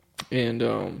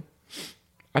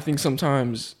 I think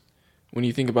sometimes when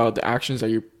you think about the actions that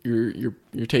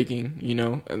you're taking,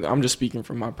 and I'm just speaking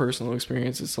from my personal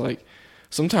experience, it's like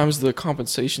sometimes the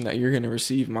compensation that you're going to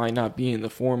receive might not be in the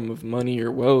form of money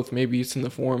or wealth. Maybe it's in the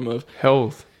form of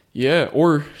health. Yeah,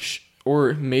 or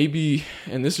maybe,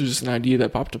 and this is just an idea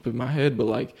that popped up in my head, but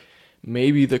like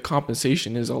maybe the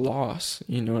compensation is a loss.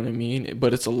 You know what I mean?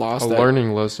 But it's a loss,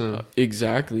 learning lesson.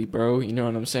 Exactly, bro. You know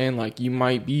what I'm saying? Like you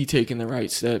might be taking the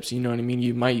right steps. You know what I mean?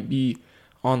 You might be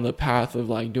on the path of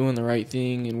like doing the right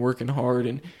thing and working hard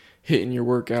and hitting your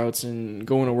workouts and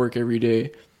going to work every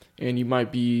day. And you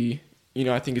might be,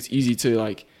 I think it's easy to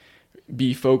like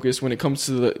be focused when it comes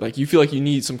to the, like, you feel like you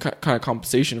need some kind of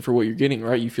compensation for what you're getting,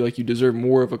 right? You feel like you deserve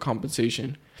more of a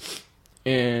compensation.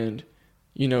 And,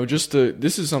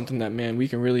 this is something that, man, we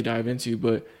can really dive into,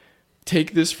 but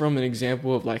take this from an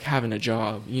example of like having a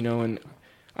job, and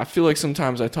I feel like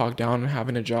sometimes I talk down on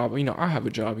having a job. I have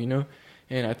a job,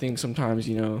 and I think sometimes,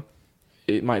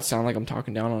 it might sound like I'm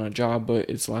talking down on a job, but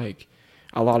it's like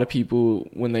a lot of people,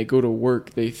 when they go to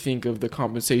work, they think of the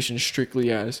compensation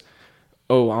strictly as,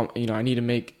 I need to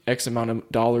make X amount of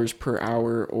dollars per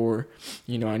hour, or,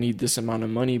 I need this amount of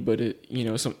money. But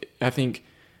I think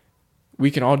we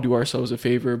can all do ourselves a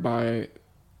favor by,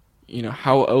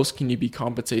 how else can you be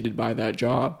compensated by that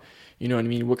job? You know what I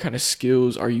mean? What kind of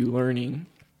skills are you learning?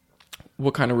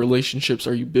 What kind of relationships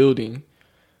are you building?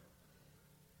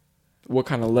 What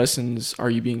kind of lessons are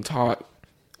you being taught?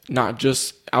 Not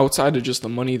just outside of just the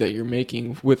money that you're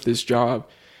making with this job.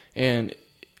 And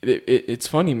it's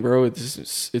funny, bro.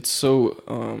 It's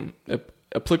so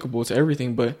applicable to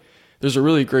everything. But there's a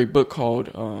really great book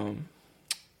called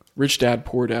Rich Dad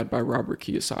Poor Dad by Robert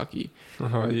Kiyosaki.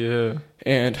 Oh yeah.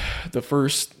 And the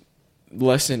first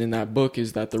lesson in that book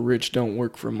is that the rich don't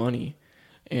work for money.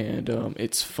 And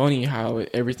it's funny how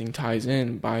everything ties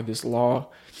in by this law.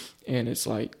 And it's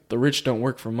like the rich don't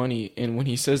work for money. And when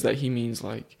he says that, he means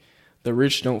like the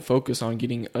rich don't focus on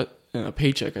getting a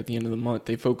paycheck at the end of the month.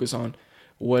 They focus on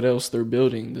what else they're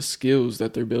building, the skills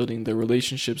that they're building, the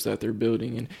relationships that they're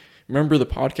building. And remember the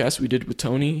podcast we did with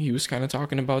Tony? He was kind of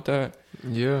talking about that.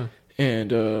 Yeah.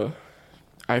 And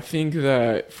I think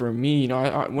that for me,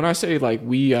 when I say like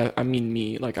we, I mean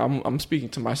me. Like I'm speaking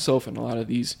to myself in a lot of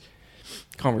these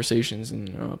conversations and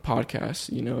podcasts.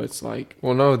 It's like,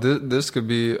 well, no, this could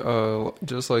be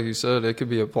just like you said, it could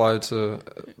be applied to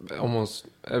almost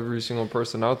every single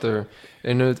person out there.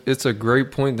 And it's a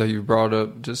great point that you brought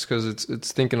up, just because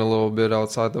it's thinking a little bit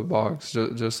outside the box.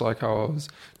 Just like how I was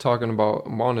talking about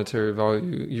monetary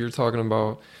value, you're talking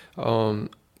about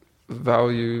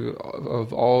value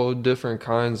of all different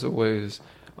kinds of ways.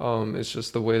 It's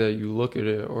just the way that you look at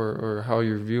it, or how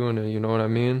you're viewing it. You know what I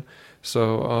mean?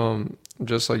 So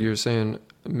just like you're saying,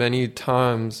 many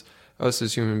times us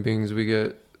as human beings, we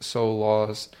get so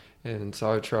lost and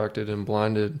sidetracked and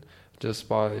blinded just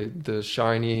by the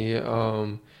shiny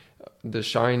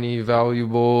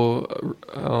valuable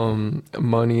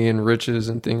money and riches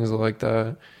and things like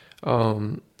that,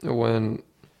 when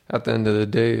at the end of the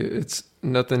day, it's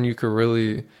nothing you could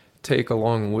really take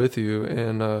along with you.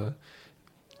 And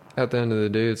at the end of the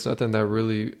day, it's nothing that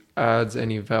really adds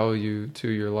any value to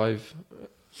your life.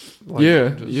 Like,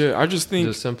 I just think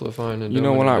just simplifying and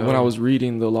when I was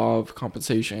reading the law of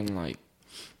compensation, like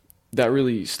that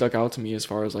really stuck out to me as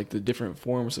far as like the different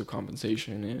forms of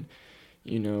compensation. And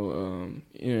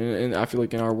and I feel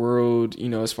like in our world,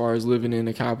 as far as living in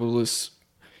a capitalist,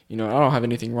 I don't have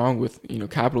anything wrong with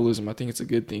capitalism. I think it's a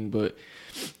good thing, but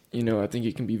I think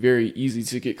it can be very easy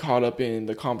to get caught up in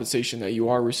the compensation that you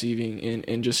are receiving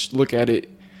and just look at it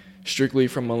strictly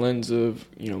from a lens of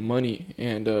money.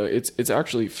 And it's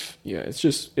actually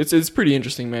it's pretty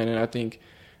interesting, man. And I think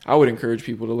I would encourage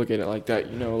people to look at it like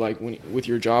that, like when with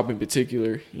your job in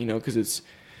particular, because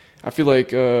I feel like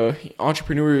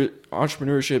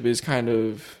entrepreneurship is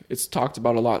it's talked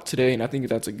about a lot today, and I think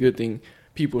that's a good thing.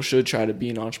 People should try to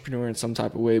be an entrepreneur in some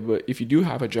type of way. But if you do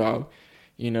have a job,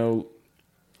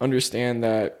 understand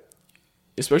that,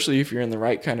 especially if you're in the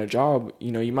right kind of job,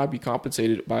 you might be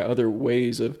compensated by other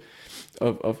ways of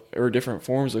or different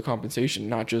forms of compensation,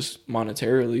 not just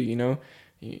monetarily. You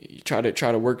try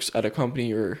to work at a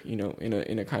company or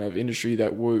in a kind of industry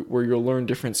that where you'll learn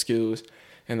different skills.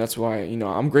 And that's why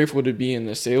I'm grateful to be in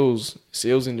the sales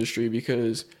industry,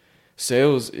 because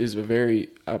sales is a very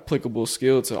applicable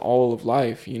skill to all of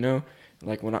life.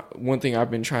 Like one thing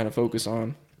I've been trying to focus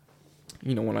on,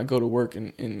 when I go to work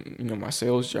in my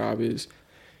sales job, is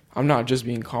I'm not just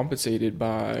being compensated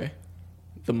by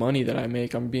the money that I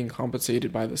make. I'm being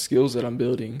compensated by the skills that I'm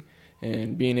building,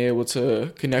 and being able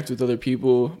to connect with other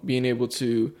people, being able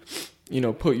to,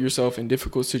 put yourself in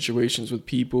difficult situations with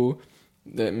people.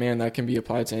 That can be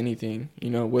applied to anything,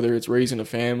 whether it's raising a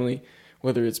family,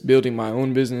 whether it's building my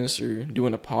own business or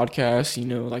doing a podcast,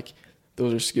 like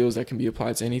those are skills that can be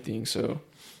applied to anything. So,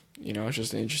 it's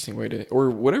just an interesting way to, or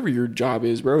whatever your job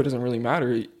is, bro, it doesn't really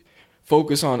matter.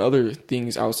 Focus on other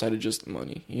things outside of just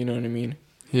money. You know what I mean?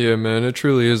 Yeah, man, it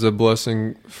truly is a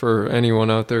blessing for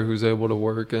anyone out there who's able to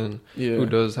work and who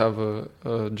does have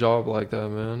a job like that,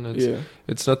 man.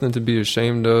 It's nothing to be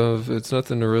ashamed of. It's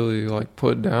nothing to really like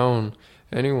put down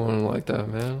anyone like that,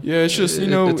 man. Yeah, it's just,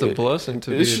 it's a blessing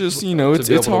to it's be. Just,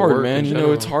 it's hard, man.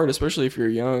 It's hard, especially if you're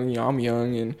young. I'm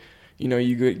young, and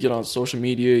you get on social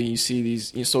media, you see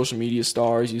these social media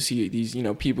stars, you see these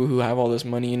people who have all this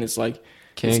money, and it's like,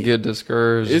 can't get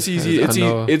discouraged. It's easy.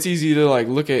 It's easy to like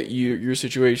look at your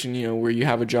situation, where you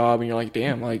have a job and you're like,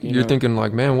 damn, like you're thinking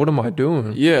like, man, what am I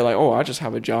doing? Yeah, like, oh, I just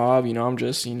have a job. I'm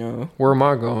just where am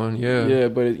I going? Yeah, yeah,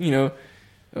 but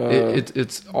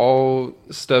it's all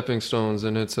stepping stones,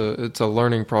 and it's a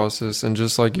learning process. And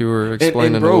just like you were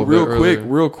explaining, and bro, a little bit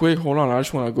real quick, hold on. I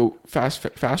just want to go fast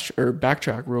or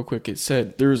backtrack real quick. It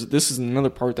said this is another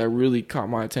part that really caught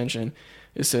my attention.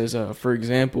 It says, for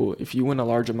example, if you win a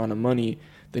large amount of money,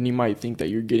 then you might think that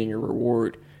you're getting a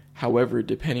reward. However,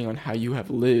 depending on how you have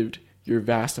lived, your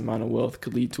vast amount of wealth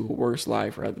could lead to a worse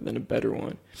life rather than a better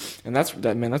one. And that's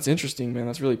interesting, man.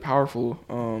 That's really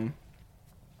powerful.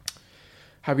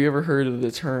 Have you ever heard of the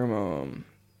term,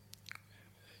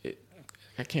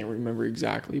 I can't remember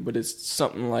exactly, but it's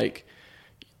something like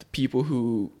the people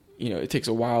who, it takes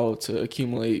a while to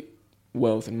accumulate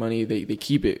wealth and money, they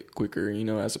keep it quicker,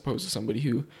 as opposed to somebody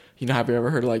who, have you ever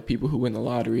heard of like people who win the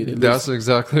lottery? That's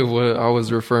exactly what I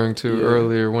was referring to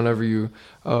earlier whenever you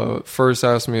first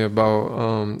asked me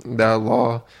about that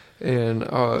law. And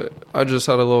I just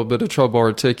had a little bit of trouble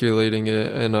articulating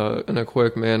it in a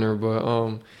quick manner,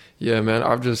 but yeah, man,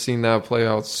 I've just seen that play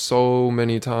out so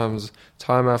many times,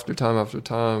 time after time after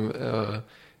time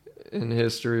in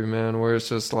history, man, where it's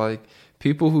just like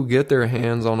people who get their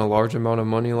hands on a large amount of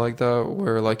money like that,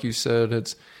 where like you said,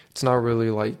 it's not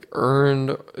really like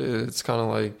earned. It's kind of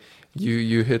like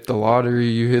you hit the lottery,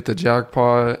 you hit the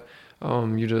jackpot,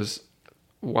 you just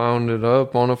wound it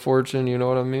up on a fortune. You know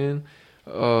what I mean?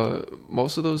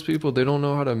 Most of those people, they don't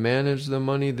know how to manage the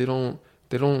money. They don't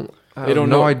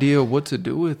know idea what to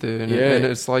do with it. And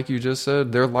it's like you just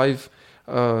said, their life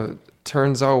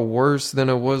turns out worse than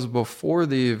it was before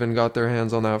they even got their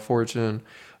hands on that fortune.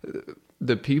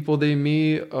 The people they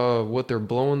meet, what they're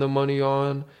blowing the money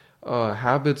on,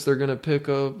 habits they're gonna pick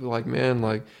up, like, man,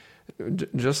 like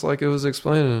just like it was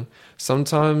explaining,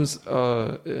 sometimes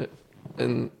and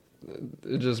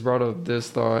it just brought up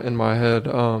this thought in my head,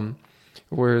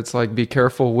 where it's like, be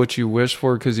careful what you wish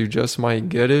for, because you just might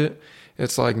get it.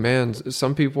 It's like, man,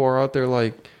 some people are out there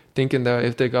like thinking that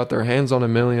if they got their hands on $1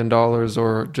 million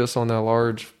or just on that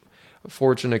large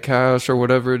fortune of cash or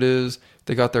whatever it is,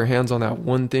 they got their hands on that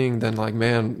one thing, then like,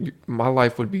 man, my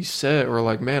life would be set, or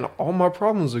like, man, all my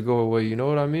problems would go away. You know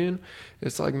what I mean?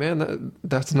 It's like, man,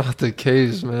 that's not the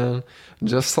case, man.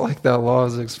 Just like that law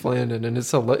is explained, and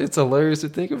it's hilarious to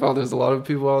think about. There's a lot of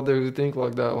people out there who think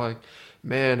like that, like,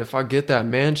 man, if I get that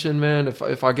mansion, man,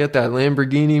 if I get that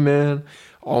Lamborghini, man,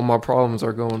 all my problems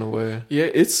are going away. Yeah,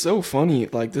 it's so funny,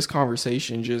 like this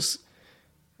conversation, just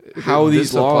how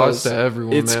these laws applies to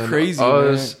everyone. It's man. Crazy,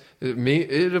 us, man.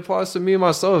 It applies to me and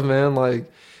myself, man.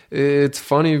 Like, it's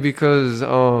funny because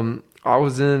I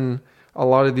was in a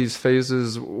lot of these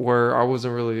phases where I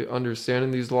wasn't really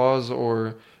understanding these laws,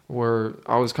 or where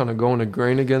I was kind of going to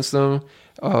grain against them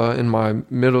in my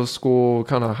middle school,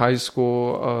 kind of high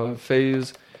school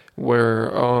phase, where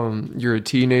you're a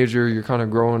teenager, you're kind of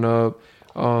growing up.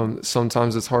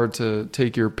 Sometimes it's hard to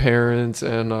take your parents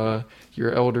and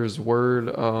your elders'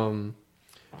 word,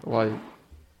 like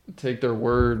take their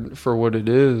word for what it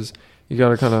is. You got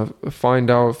to kind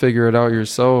of figure it out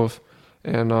yourself.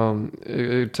 And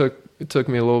it took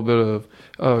me a little bit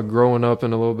of growing up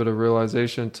and a little bit of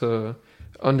realization to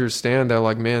understand that,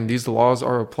 like, man, these laws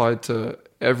are applied to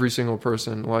every single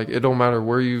person. Like, it don't matter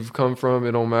where you've come from,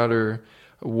 it don't matter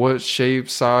what shape,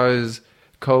 size,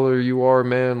 color you are,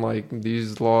 man. Like,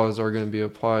 these laws are going to be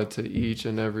applied to each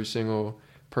and every single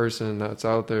person that's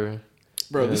out there.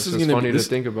 Bro, this is funny to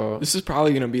think about. This is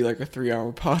probably going to be like a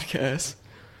 3-hour podcast,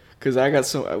 because I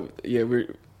got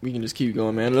we can just keep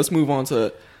going, man. Let's move on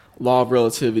to law of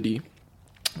relativity.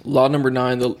 Law number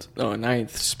 9, the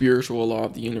ninth spiritual law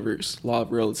of the universe, law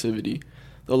of relativity.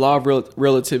 The law of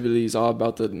relativity is all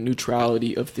about the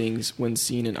neutrality of things when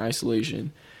seen in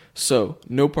isolation. So,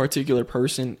 no particular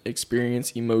person,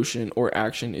 experience, emotion, or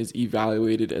action is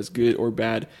evaluated as good or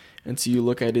bad until you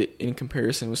look at it in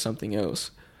comparison with something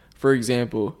else. For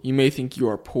example, you may think you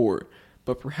are poor,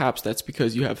 but perhaps that's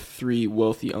because you have 3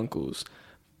 wealthy uncles.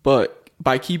 But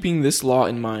By keeping this law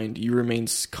in mind, you remain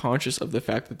conscious of the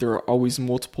fact that there are always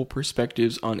multiple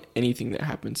perspectives on anything that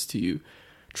happens to you.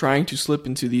 Trying to slip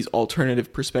into these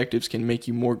alternative perspectives can make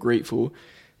you more grateful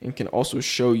and can also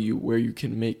show you where you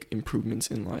can make improvements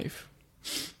in life.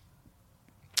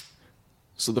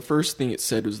 So the first thing it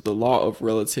said was the law of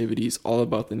relativity is all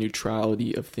about the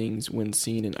neutrality of things when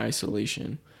seen in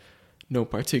isolation. No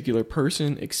particular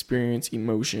person, experience,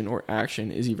 emotion, or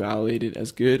action is evaluated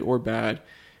as good or bad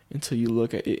until you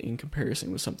look at it in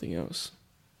comparison with something else.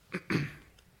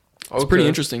 It's pretty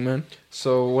interesting, man.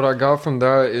 So what I got from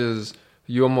that is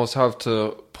you almost have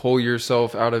to pull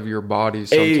yourself out of your body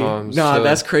sometimes. Hey,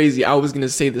 that's crazy. I was going to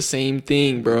say the same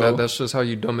thing, bro. That's just how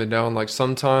you dumb it down. Like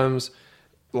sometimes,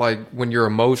 like when you're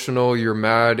emotional, you're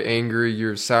mad, angry,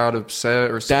 you're sad,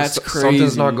 upset, or that's crazy.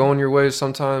 Something's not going your way.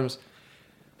 Sometimes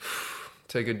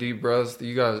take a deep breath.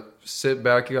 You got to sit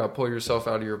back. You got to pull yourself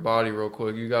out of your body real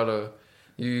quick. You got to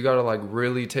like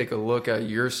really take a look at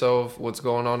yourself, what's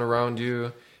going on around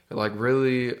you, and like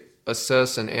really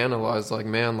assess and analyze, like,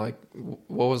 man, like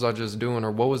what was I just doing,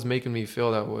 or what was making me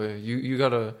feel that way. You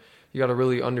gotta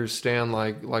really understand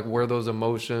like where those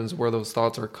emotions, where those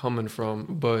thoughts are coming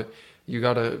from, but you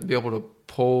gotta be able to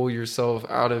pull yourself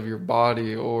out of your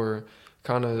body, or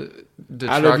kind of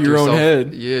out of your own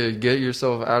head. Yeah, get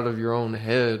yourself out of your own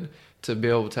head to be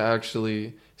able to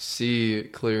actually see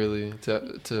clearly,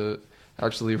 to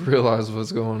actually realize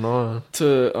what's going on.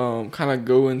 To kind of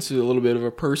go into a little bit of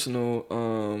a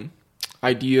personal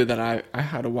idea that I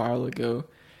had a while ago.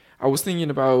 I was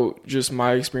thinking about just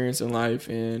my experience in life,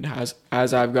 and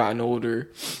as I've gotten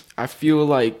older, I feel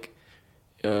like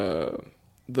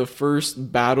the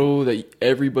first battle that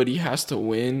everybody has to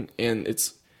win, and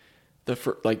it's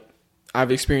like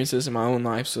I've experienced this in my own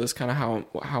life, so that's kind of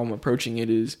how I'm approaching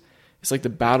it. Is it's like the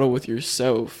battle with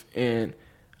yourself, and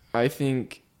I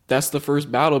think that's the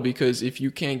first battle, because if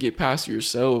you can't get past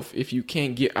yourself, if you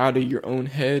can't get out of your own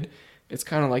head, it's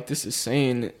kind of like this is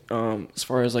saying, as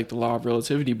far as like the law of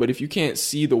relativity, but if you can't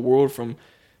see the world from,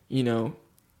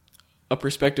 a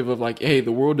perspective of like, hey,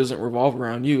 the world doesn't revolve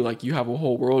around you, like you have a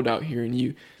whole world out here,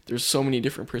 and there's so many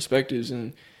different perspectives,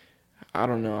 and I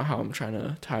don't know how I'm trying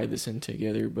to tie this in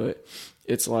together, but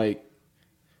it's like,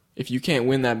 if you can't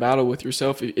win that battle with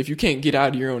yourself, if you can't get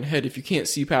out of your own head, if you can't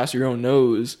see past your own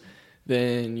nose,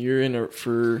 then you're in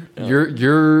for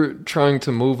you're trying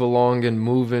to move along and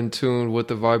move in tune with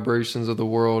the vibrations of the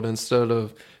world, instead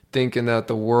of thinking that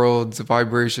the world's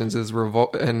vibrations is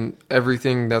and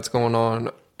everything that's going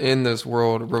on in this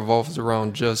world revolves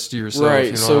around just yourself. Right.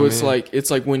 You know So what I mean?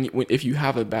 it's like when if you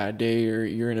have a bad day, or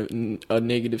you're in a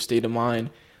negative state of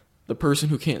mind, the person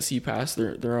who can't see past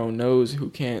their own nose, who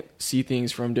can't see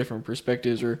things from different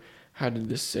perspectives, or how did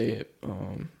this say it?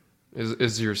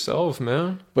 Is yourself,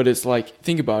 man. But it's like,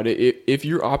 think about it. If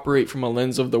you operate from a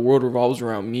lens of the world revolves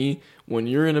around me, when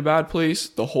you're in a bad place,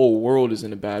 the whole world is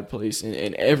in a bad place,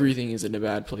 and everything is in a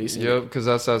bad place. Yep, because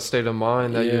that's that state of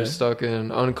mind that you're stuck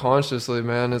in unconsciously,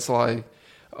 man. It's like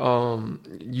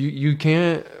you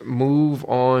can't move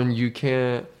on. You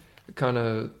can't kind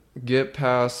of get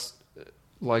past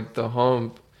like the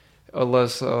hump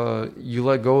unless you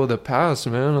let go of the past,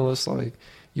 man. Unless like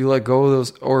you let go of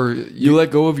those, or you let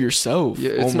go of yourself.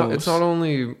 Yeah, it's not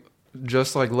only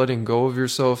just like letting go of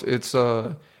yourself. It's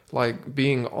like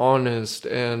being honest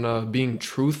and being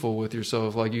truthful with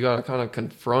yourself. Like you gotta kind of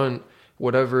confront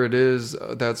whatever it is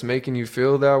that's making you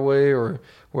feel that way, or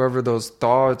wherever those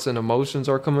thoughts and emotions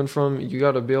are coming from. You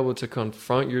gotta be able to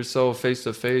confront yourself face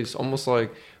to face, almost like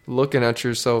looking at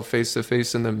yourself face to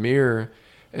face in the mirror,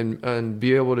 and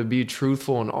be able to be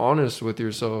truthful and honest with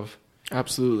yourself.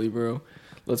 Absolutely, bro.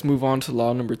 Let's move on to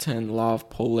law number 10, the law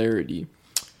of polarity.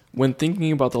 When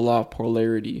thinking about the law of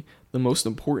polarity, the most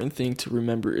important thing to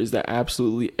remember is that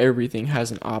absolutely everything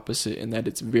has an opposite, and that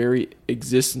it's very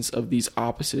existence of these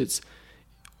opposites,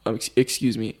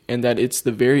 and that it's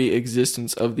the very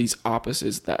existence of these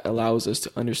opposites that allows us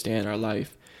to understand our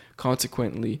life.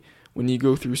 Consequently, when you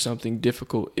go through something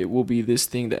difficult, it will be this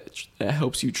thing that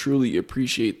helps you truly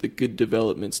appreciate the good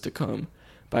developments to come.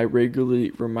 By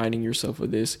regularly reminding yourself of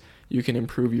this, you can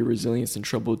improve your resilience in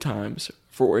troubled times.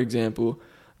 For example,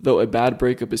 though a bad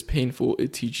breakup is painful,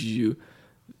 it teaches you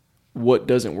what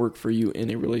doesn't work for you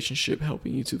in a relationship,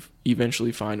 helping you to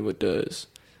eventually find what does.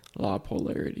 Law of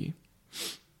polarity.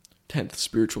 10th,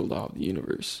 spiritual law of the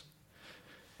universe.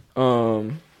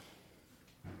 Yeah,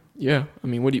 I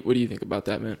mean, what do you think about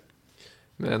that, man?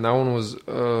 Man, that one was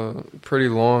pretty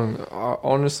long.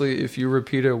 Honestly, if you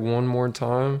repeat it one more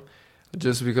time,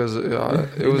 just because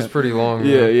it was pretty long.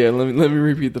 Yeah. Let me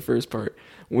repeat the first part.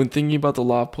 When thinking about the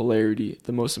law of polarity,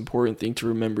 the most important thing to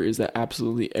remember is that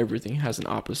absolutely everything has an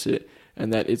opposite,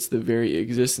 and that it's the very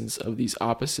existence of these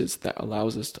opposites that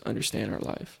allows us to understand our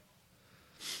life.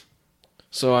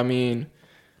 So I mean,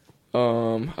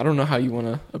 I don't know how you want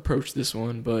to approach this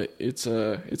one, but it's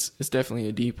definitely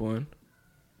a deep one.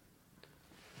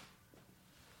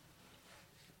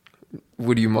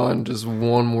 Would you mind just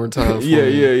one more time?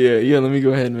 Yeah. Let me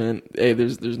go ahead, man. Hey,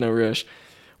 there's no rush.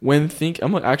 I'm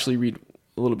gonna actually read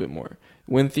a little bit more.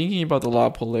 When thinking about the law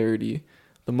of polarity,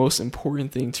 the most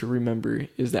important thing to remember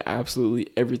is that absolutely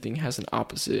everything has an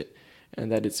opposite,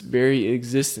 and that it's very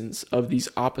existence of these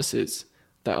opposites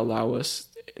that allow us.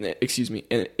 That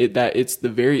it's the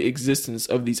very existence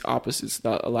of these opposites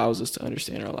that allows us to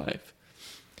understand our life.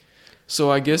 So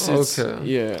I guess it's okay.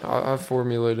 Yeah. I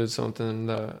formulated something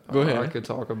that Go ahead. I could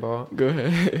talk about. Go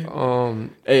ahead.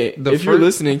 Hey, you're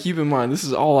listening, keep in mind this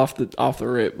is all off the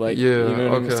rip. Like, yeah, you know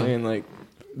what okay. I'm saying? Like,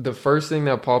 the first thing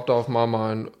that popped off my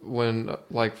mind when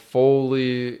like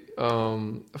fully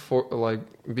for like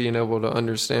being able to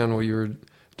understand what you were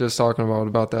just talking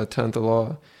about that 10th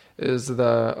law is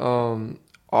that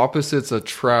opposites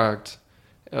attract.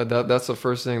 That's the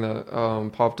first thing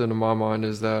that popped into my mind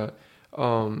is that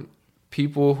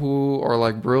people who are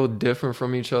like real different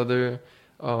from each other,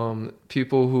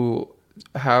 people who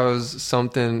has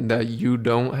something that you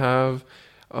don't have,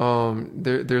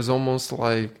 there's almost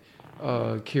like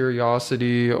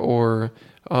curiosity or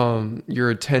your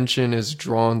attention is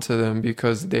drawn to them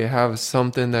because they have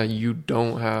something that you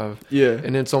don't have. Yeah.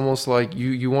 And it's almost like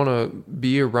you want to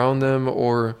be around them,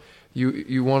 or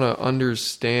you want to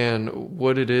understand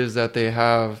what it is that they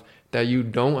have that you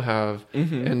don't have.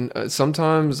 Mm-hmm. And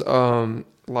sometimes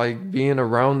like being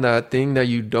around that thing that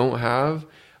you don't have,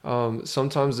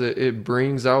 sometimes it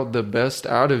brings out the best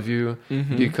out of you.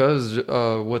 Mm-hmm. Because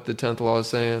what the 10th law is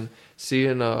saying,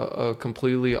 seeing a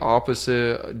completely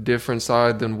opposite, different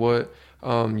side than what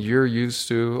you're used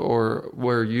to or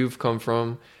where you've come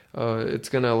from, it's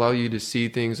going to allow you to see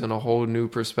things in a whole new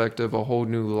perspective, a whole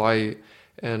new light,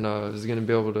 and it's going to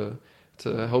be able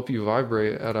to help you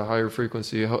vibrate at a higher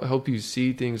frequency, help you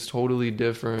see things totally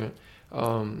different,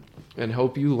 and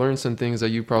help you learn some things that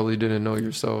you probably didn't know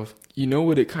yourself. You know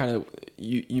what? It kind of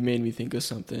you made me think of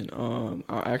something. I'm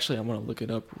gonna look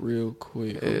it up real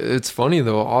quick. It's funny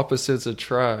though. Opposites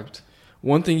attract.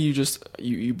 One thing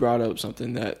you brought up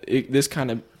something that this kind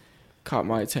of caught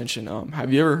my attention.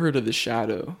 Have you ever heard of the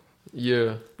shadow?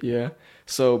 Yeah. Yeah.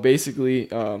 So basically,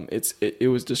 it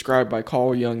was described by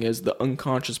Carl Jung as the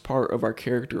unconscious part of our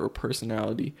character or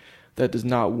personality that does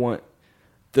not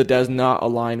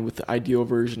align with the ideal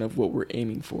version of what we're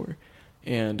aiming for.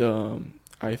 And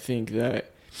I think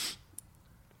that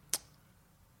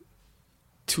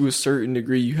to a certain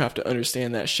degree, you have to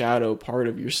understand that shadow part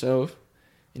of yourself,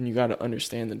 and you got to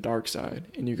understand the dark side,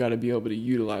 and you got to be able to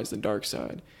utilize the dark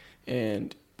side.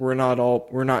 And we're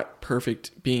not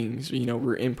perfect beings,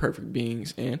 we're imperfect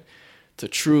beings, and to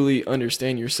truly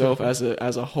understand yourself as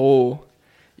a whole,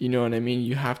 you know what I mean?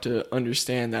 You have to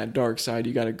understand that dark side.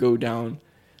 You got to go down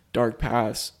dark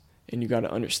paths, and you got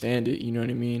to understand it, you know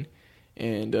what I mean?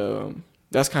 And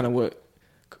that's kind of what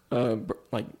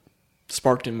like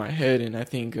sparked in my head. And I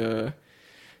think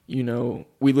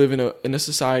we live in a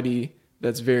society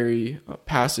that's very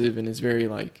passive, and it's very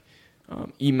like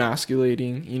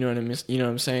emasculating, you know what I mean? You know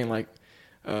what I'm saying? Like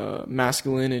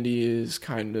masculinity is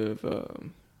kind of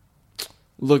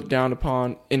looked down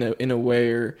upon in a way,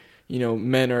 or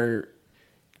men are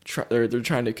they're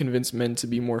trying to convince men to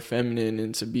be more feminine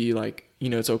and to be like,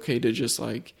 it's okay to just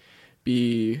like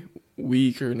be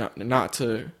weak, or not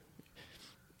to,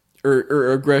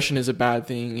 or aggression is a bad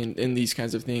thing, and these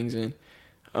kinds of things. And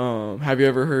have you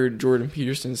ever heard Jordan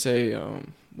Peterson say,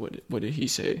 what did he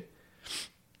say?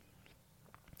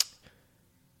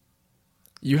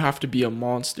 You have to be a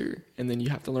monster, and then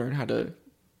you have to learn how to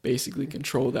basically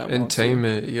control that and monster. Tame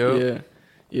it. Yep.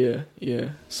 Yeah.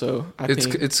 So I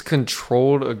think it's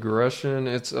controlled aggression.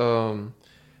 It's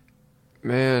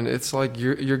man, it's like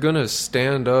you're gonna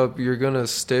stand up. You're gonna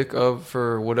stick up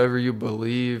for whatever you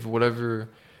believe, whatever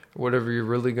you're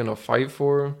really gonna fight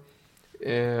for,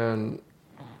 and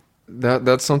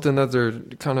that's something that they're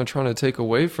kind of trying to take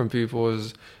away from people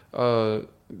is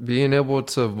being able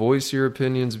to voice your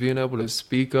opinions, being able to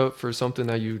speak up for something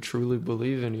that you truly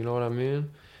believe in. You know what I mean?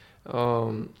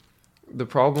 The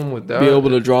problem with that, be able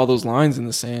to draw those lines in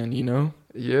the sand,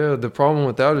 Yeah, the problem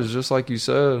with that is just like you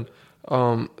said,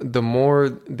 the more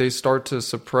they start to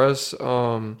suppress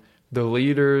the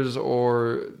leaders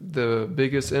or the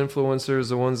biggest influencers,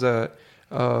 the ones that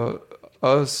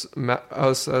us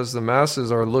as the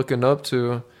masses are looking up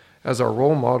to as our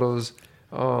role models,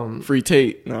 Free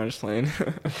Tate. No, I'm just playing.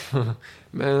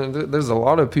 Man, there's a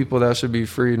lot of people that should be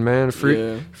freed, man.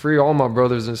 Free all my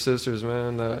brothers and sisters,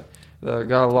 man, that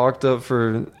got locked up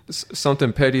for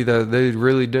something petty that they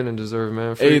really didn't deserve,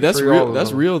 man. Hey, that's real.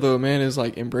 That's real though, man. Is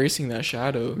like embracing that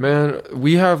shadow. Man,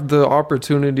 we have the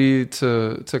opportunity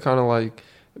to kind of like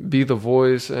be the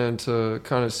voice and to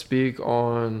kind of speak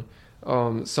on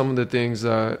some of the things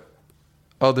that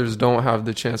others don't have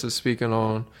the chance of speaking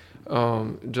on.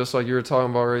 Just like you were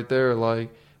talking about right there, like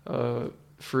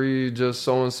free just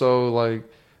so and so, like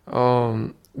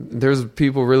there's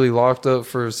people really locked up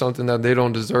for something that they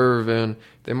don't deserve, and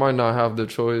they might not have the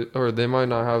choice, or they might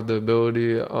not have the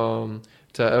ability to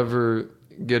ever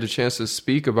get a chance to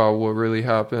speak about what really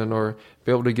happened, or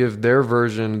be able to give their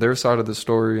version, their side of the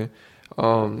story.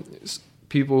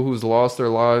 People who's lost their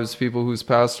lives, people who's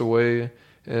passed away,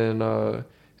 and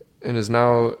is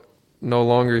now no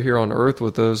longer here on earth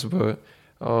with us, but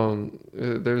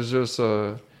there's just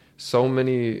so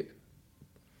many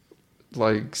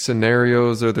like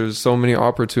scenarios, or there's so many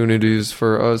opportunities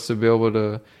for us to be able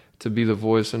to be the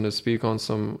voice and to speak on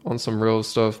some real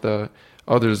stuff that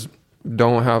others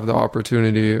don't have the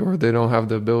opportunity, or they don't have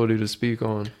the ability to speak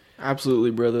on.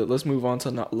 Absolutely, brother. Let's move on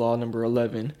to law number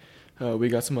 11. We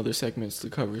got some other segments to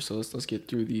cover, so let's get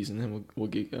through these, and then we'll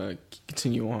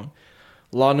continue on.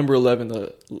 Law number 11,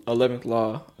 the 11th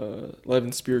law,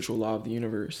 11th spiritual law of the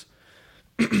universe.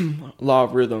 Law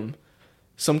of rhythm.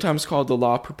 Sometimes called the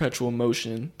law of perpetual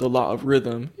motion, the law of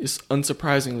rhythm is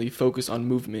unsurprisingly focused on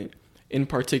movement. In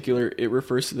particular, it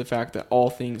refers to the fact that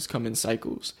all things come in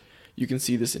cycles. You can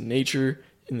see this in nature,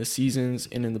 in the seasons,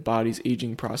 and in the body's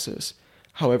aging process.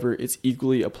 However, it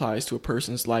equally applies to a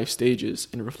person's life stages,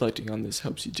 and reflecting on this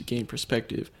helps you to gain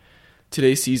perspective.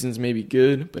 Today's seasons may be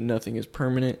good, but nothing is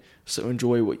permanent, so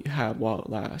enjoy what you have while it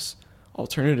lasts.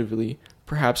 Alternatively,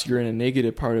 perhaps you're in a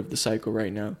negative part of the cycle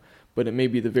right now, but it may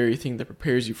be the very thing that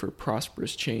prepares you for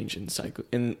prosperous change in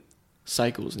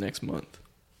cycles next month.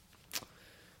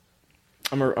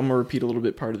 I'm gonna repeat a little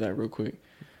bit part of that real quick.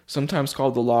 Sometimes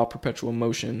called the law of perpetual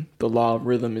motion, the law of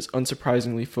rhythm is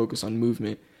unsurprisingly focused on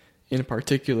movement. In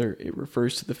particular, it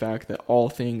refers to the fact that all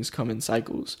things come in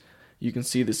cycles. You can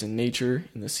see this in nature,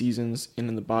 in the seasons, and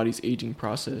in the body's aging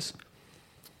process.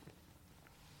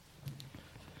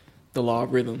 The law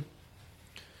of rhythm.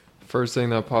 First thing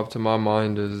that popped to my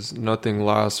mind is nothing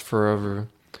lasts forever.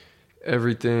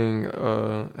 Everything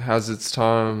has its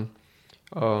time.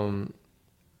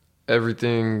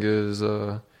 Everything is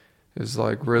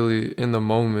like really in the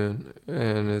moment,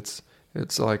 and it's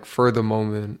like for the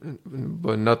moment,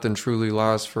 but nothing truly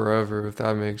lasts forever, if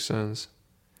that makes sense.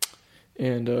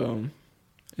 And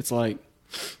it's like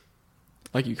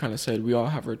you kind of said, we all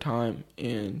have our time,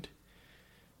 and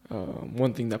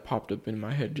one thing that popped up in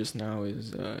my head just now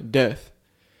is death.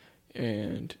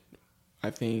 And I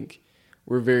think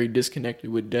we're very disconnected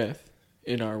with death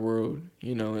in our world,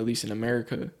 at least in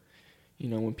America.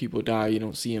 When people die, you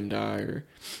don't see them die, or,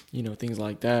 things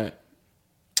like that.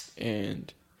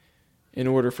 And in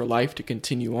order for life to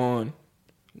continue on,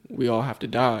 we all have to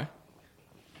die.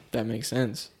 That makes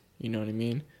sense. You know what I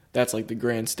mean? That's like the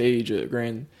grand stage, the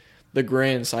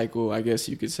grand cycle, I guess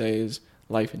you could say, is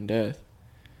life and death.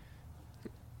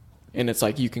 And it's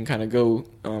like you can kind of go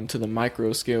to the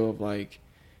micro scale of like,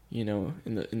 in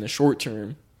the short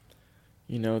term,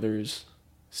 there's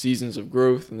seasons of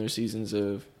growth and there's seasons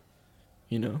of,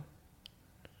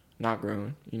 not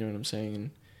growing. You know what I'm saying?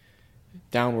 And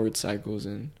downward cycles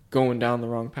and going down the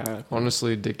wrong path.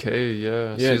 Honestly, decay,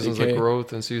 yeah. Seasons of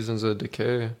growth and seasons of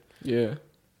decay. Yeah.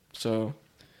 So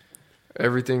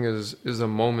everything is a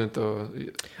moment, though.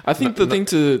 I think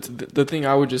the thing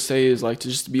I would just say is like to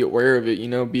just be aware of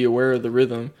it, be aware of the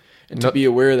rhythm, and to be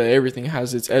aware that everything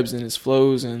has its ebbs and its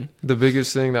flows. And the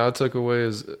biggest thing that I took away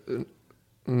is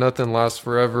nothing lasts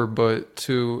forever, but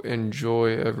to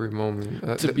enjoy every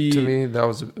moment. To me, that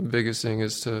was the biggest thing,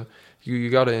 is to you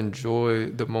got to enjoy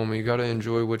the moment. You got to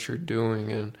enjoy what you're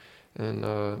doing, and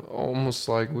almost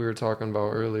like we were talking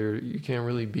about earlier, you can't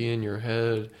really be in your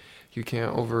head. You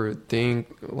can't overthink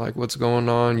like what's going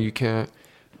on. You can't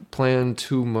plan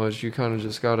too much. You kind of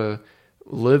just got to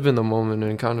live in the moment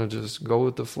and kind of just go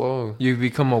with the flow. You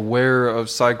become aware of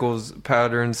cycles,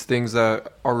 patterns, things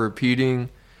that are repeating,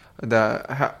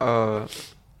 that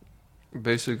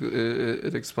basically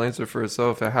it explains it for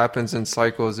itself. It happens in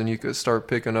cycles, and you could start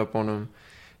picking up on them.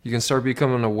 You can start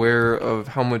becoming aware of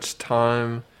how much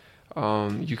time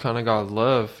you kind of got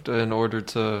left in order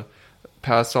to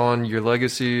pass on your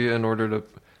legacy, in order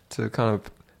to kind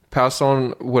of pass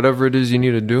on whatever it is you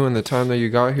need to do in the time that you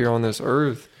got here on this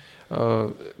earth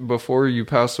before you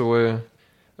pass away.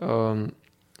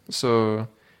 So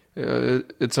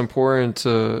it's important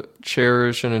to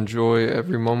cherish and enjoy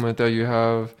every moment that you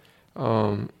have,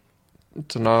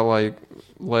 to not like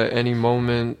let any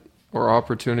moment or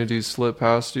opportunity slip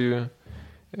past you,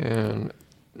 and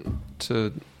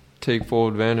to take full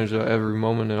advantage of every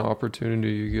moment and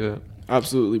opportunity you get.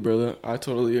 Absolutely, brother. I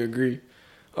totally agree.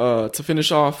 To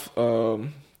finish off,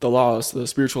 the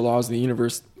spiritual laws of the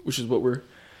universe, which is what we're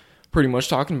pretty much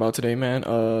talking about today, man.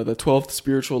 The 12th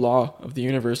spiritual law of the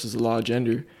universe is the law of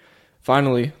gender.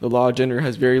 Finally, the law of gender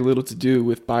has very little to do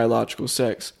with biological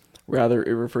sex. Rather,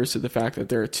 it refers to the fact that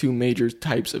there are two major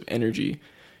types of energy.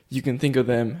 You can think of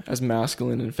them as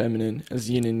masculine and feminine, as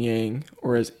yin and yang,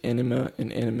 or as anima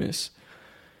and animus.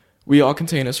 We all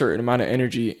contain a certain amount of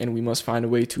energy, and we must find a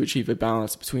way to achieve a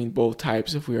balance between both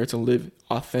types if we are to live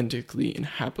authentically and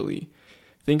happily.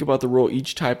 Think about the role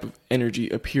each type of energy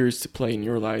appears to play in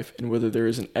your life, and whether there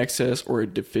is an excess or a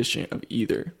deficient of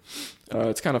either.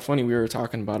 It's kind of funny, we were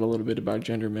talking about a little bit about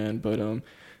gender, man, but I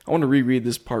want to reread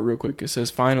this part real quick. It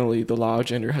says, finally, the law of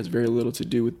gender has very little to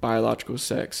do with biological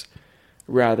sex.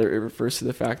 Rather, it refers to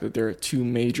the fact that there are two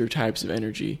major types of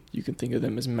energy. You can think of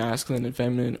them as masculine and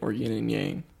feminine, or yin and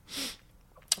yang.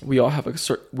 We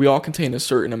all contain a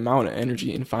certain amount of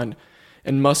energy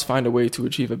and must find a way to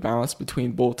achieve a balance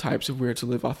between both types if we are to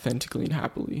live authentically and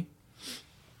happily.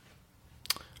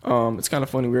 It's kind of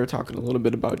funny, we were talking a little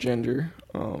bit about gender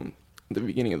at the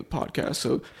beginning of the podcast,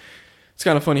 so it's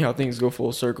kind of funny how things go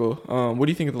full circle. What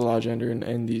do you think of the law of gender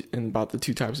and about the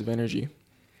two types of energy?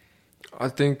 I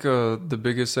think the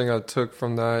biggest thing I took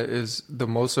from that is the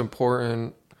most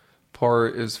important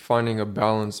part is finding a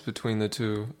balance between the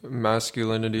two,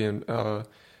 masculinity and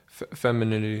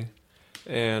femininity.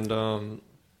 And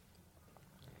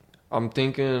I'm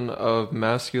thinking of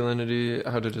masculinity,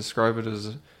 how to describe it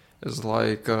is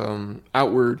like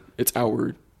outward. It's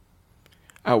outward.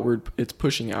 Outward. It's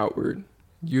pushing outward.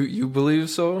 You believe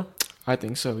so? I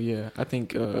think so. Yeah. I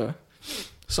think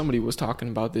somebody was talking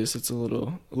about this. It's a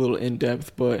little in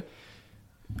depth, but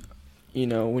you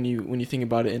know, when you think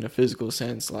about it in a physical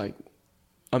sense, like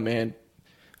a man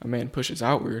pushes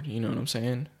outward. You know what I'm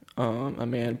saying? A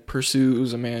man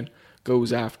pursues. A man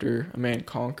goes after. A man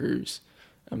conquers.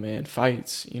 A man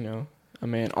fights. You know, a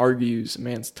man argues. A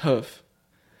man's tough.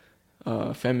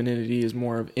 Femininity is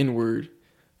more of inward,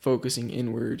 focusing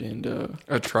inward and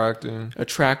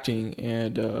attracting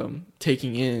and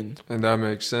taking in. And that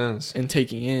makes sense. And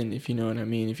taking in, if you know what I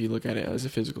mean, if you look at it as a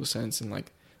physical sense and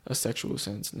like a sexual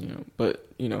sense, you know. But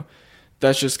you know,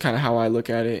 that's just kind of how I look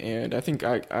at it. And I think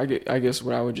I guess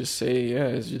what I would just say, yeah,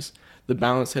 is just the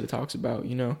balance that it talks about.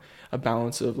 You know, a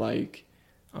balance of like,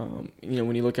 you know,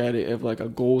 when you look at it of like a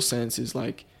goal sense is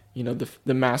like, you know,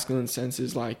 the masculine sense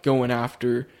is like going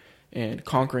after and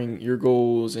conquering your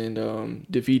goals and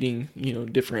defeating, you know,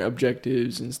 different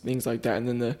objectives and things like that. And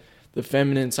then the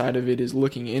feminine side of it is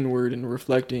looking inward and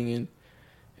reflecting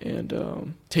and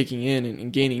taking in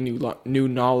and gaining new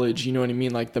knowledge. You know what I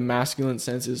mean? Like the masculine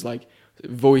sense is like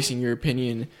voicing your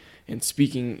opinion and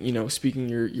speaking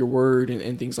your word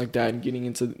and things like that, and getting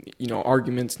into, you know,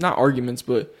 not arguments,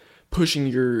 but pushing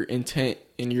your intent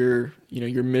and your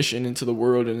mission into the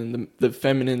world. And then the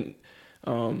feminine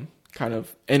kind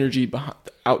of energy behind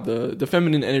the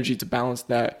feminine energy to balance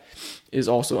that is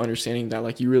also understanding that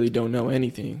like you really don't know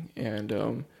anything,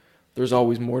 and there's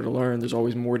always more to learn, there's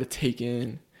always more to take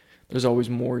in, there's always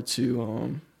more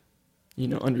to you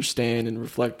know, understand and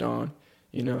reflect on,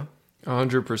 you know.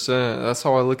 100%. That's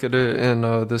how I look at it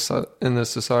in this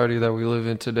society that we live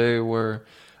in today, where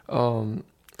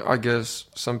I guess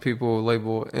some people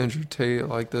label Andrew Tate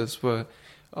like this, but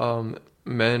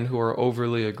men who are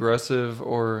overly aggressive,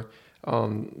 or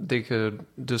they could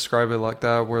describe it like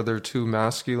that, where they're too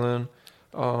masculine,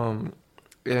 and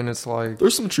it's like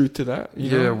there's some truth to that, you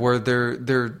know? Where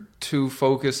they're too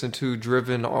focused and too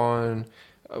driven on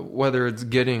whether it's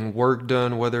getting work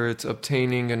done, whether it's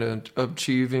obtaining and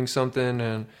achieving something,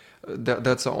 and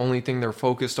that's the only thing they're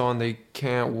focused on. They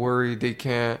can't worry, they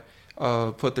can't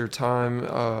put their time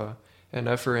and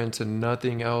effort into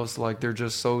nothing else. Like they're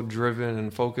just so driven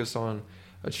and focused on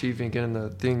achieving, getting the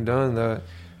thing done, that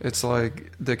it's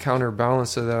like the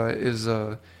counterbalance to that is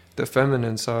the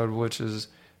feminine side, which is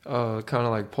kind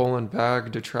of like pulling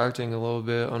back, detracting a little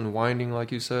bit, unwinding,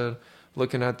 like you said,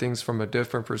 looking at things from a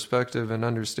different perspective and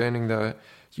understanding that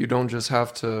you don't just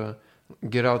have to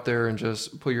get out there and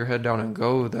just put your head down and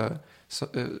go,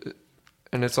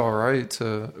 and it's all right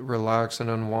to relax and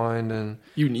unwind, and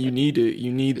you need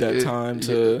that time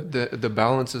to the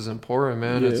balance is important,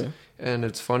 man. Yeah. And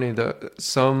it's funny that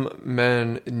some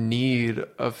men need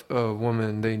a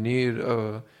woman, they need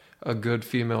a a good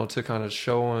female to kind of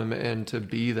show him and to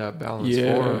be that balance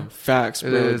for him. Facts,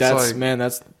 bro. It's That's like, man,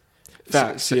 that's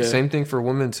facts. Yeah. Same thing for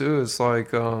women too. It's like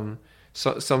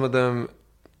some of them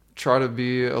try to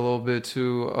be a little bit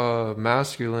too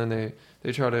masculine.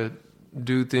 They try to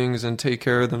do things and take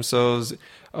care of themselves,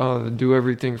 do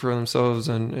everything for themselves,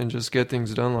 and just get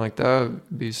things done like that,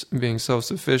 being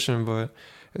self-sufficient. But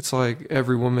it's like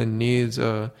every woman needs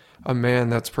a man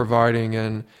that's providing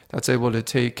and that's able to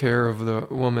take care of the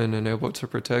woman and able to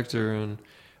protect her and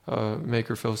make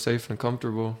her feel safe and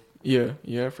comfortable.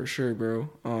 Yeah, for sure, bro.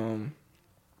 I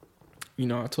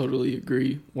totally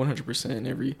agree 100% in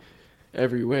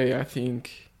every way. I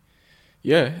think,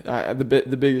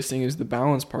 the biggest thing is the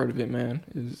balance part of it, man,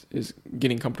 is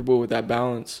getting comfortable with that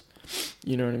balance.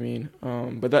 You know what I mean?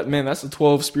 But that's the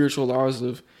 12 spiritual laws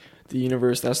of the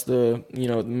universe. That's the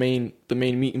main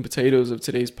meat and potatoes of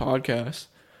today's podcast.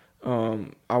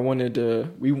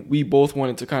 We both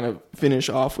wanted to kind of finish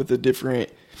off with a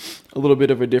little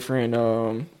bit of a different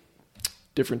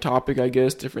topic, I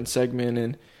guess, different segment.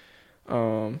 And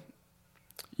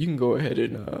you can go ahead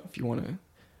and if you want to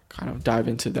kind of dive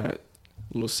into that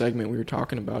little segment we were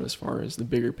talking about as far as the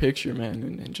bigger picture, man,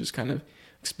 and just kind of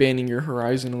expanding your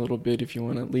horizon a little bit, if you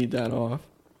want to lead that off.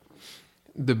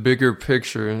 The bigger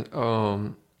picture.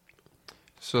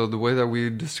 So the way that we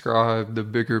describe the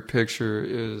bigger picture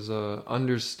is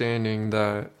understanding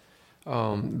that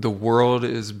the world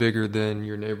is bigger than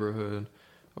your neighborhood,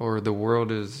 or the world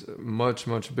is much,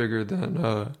 much bigger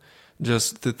than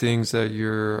just the things that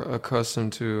you're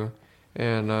accustomed to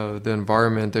and the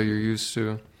environment that you're used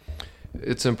to.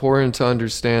 It's important to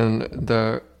understand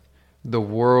that the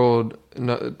world,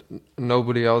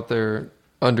 nobody out there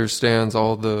understands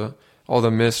all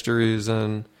the mysteries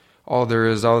and all there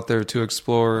is out there to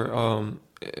explore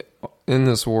in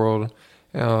this world,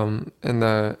 and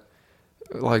that,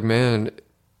 like, man,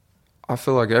 I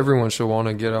feel like everyone should want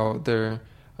to get out there,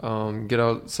 get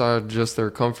outside just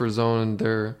their comfort zone,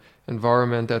 their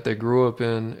environment that they grew up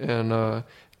in, and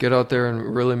get out there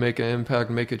and really make an impact,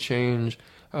 make a change,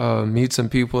 meet some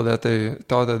people that they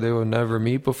thought that they would never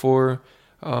meet before,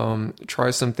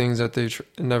 try some things that they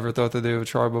never thought that they would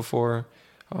try before,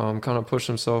 kind of push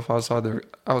themselves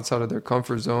outside of their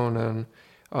comfort zone,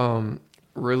 and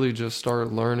really just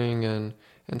start learning and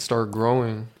start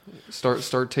growing,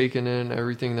 start taking in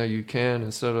everything that you can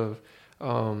instead of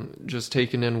just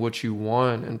taking in what you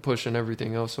want and pushing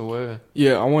everything else away.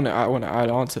 Yeah, I want to add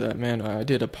on to that, man. I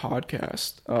did a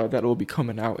podcast that will be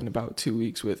coming out in about 2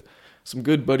 weeks with some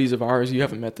good buddies of ours. You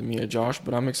haven't met them yet, Josh,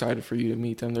 but I'm excited for you to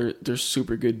meet them. They're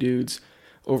super good dudes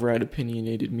over at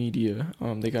Opinionated Media.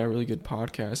 They got a really good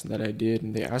podcast that I did,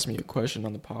 and they asked me a question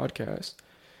on the podcast.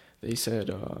 They said,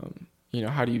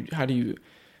 how do you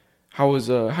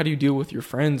deal with your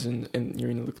friends and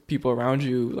the people around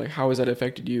you? Like, how has that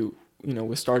affected you,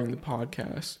 with starting the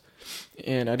podcast?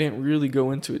 And I didn't really go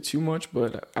into it too much,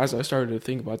 but as I started to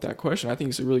think about that question, I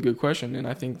think it's a really good question. And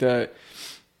I think that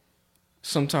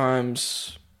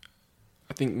sometimes,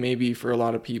 I think maybe for a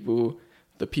lot of people,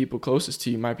 the people closest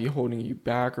to you might be holding you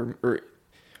back, or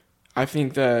I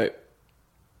think that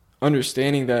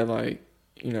understanding that, like,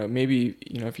 maybe,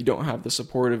 if you don't have the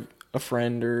support of a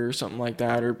friend or something like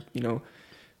that, or,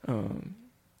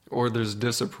 or there's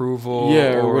disapproval,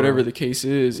 or whatever the case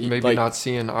is, maybe like, not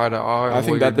seeing eye to eye. I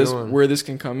think that where this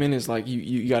can come in is, like,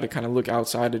 you got to kind of look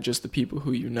outside of just the people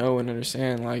who and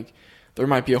understand, like, there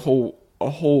might be a whole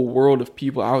world of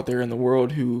people out there in the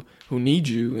world who need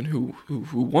you and who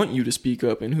want you to speak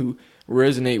up and who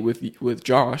resonate with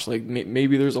Josh. Like,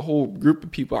 maybe there's a whole group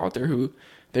of people out there who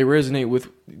they resonate with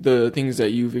the things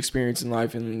that you've experienced in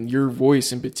life, and your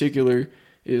voice in particular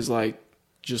is, like,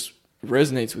 just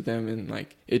resonates with them, and,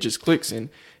 like, it just clicks. And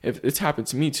if it's happened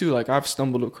to me too, like, I've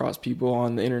stumbled across people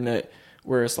on the internet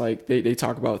where it's like they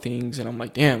talk about things and I'm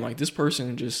like, damn, like, this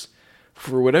person just,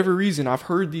 for whatever reason, I've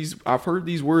heard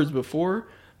these words before,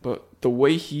 but the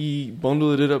way he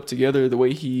bundled it up together,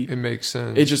 it makes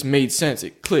sense. It just made sense.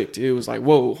 It clicked. It was like,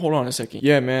 whoa, hold on a second.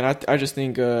 Yeah, man. I just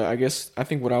think, I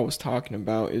think what I was talking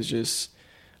about is just,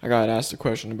 I got asked a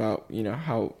question about,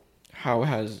 how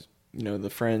has, the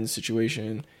friends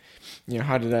situation,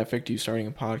 how did that affect you starting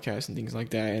a podcast and things like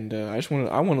that? And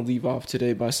I want to leave off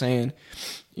today by saying,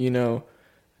 I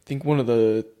think one of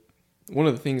the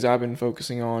things I've been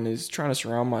focusing on is trying to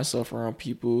surround myself around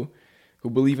people who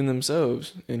believe in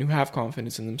themselves and who have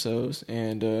confidence in themselves.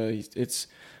 And it's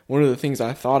one of the things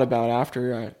I thought about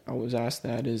after I was asked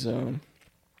that is,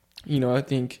 I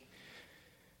think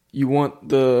you want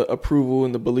the approval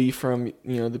and the belief from,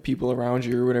 the people around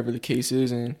you or whatever the case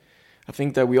is. And I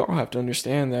think that we all have to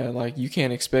understand that, like, you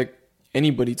can't expect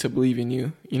anybody to believe in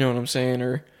you. You know what I'm saying?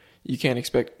 Or you can't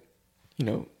expect,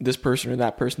 this person or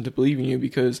that person to believe in you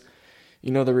because,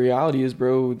 the reality is,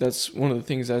 bro, that's one of the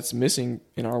things that's missing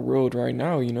in our world right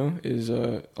now, is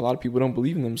a lot of people don't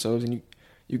believe in themselves, and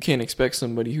you can't expect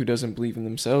somebody who doesn't believe in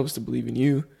themselves to believe in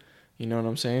you. You know what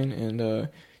I'm saying? And,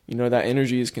 that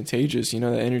energy is contagious. That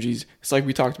energy's, it's like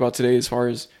we talked about today as far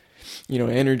as,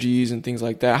 energies and things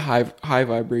like that, high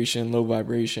vibration, low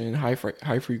vibration, high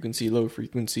frequency, low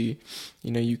frequency.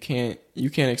 You can't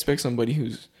expect somebody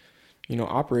who's,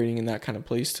 operating in that kind of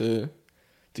place to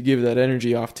give that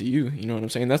energy off to you. You know what I'm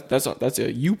saying? That's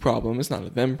a you problem. It's not a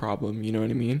them problem. You know what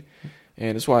I mean?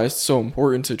 And that's why it's so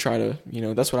important to try to,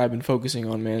 that's what I've been focusing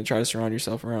on, man. Try to surround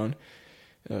yourself around.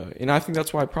 And I think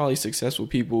that's why probably successful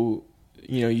people,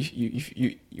 when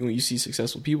you see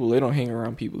successful people, they don't hang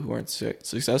around people who aren't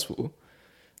successful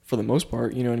for the most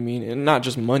part. You know what I mean? And not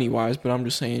just money wise, but I'm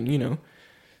just saying,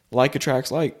 like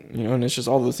attracts like, and it's just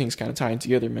all those things kind of tying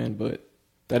together, man. But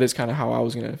that is kind of how I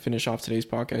was going to finish off today's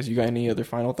podcast. You got any other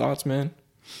final thoughts, man?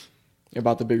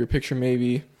 About the bigger picture,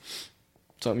 maybe?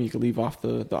 Something you could leave off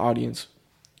the audience?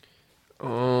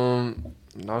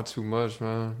 Not too much,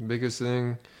 man. Biggest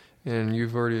thing, and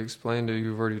you've already explained it,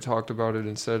 you've already talked about it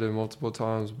and said it multiple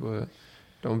times, but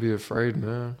don't be afraid,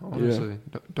 man. Honestly.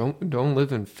 Yeah. Don't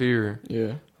live in fear.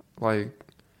 Yeah. Like,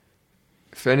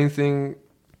 if anything,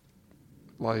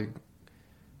 like,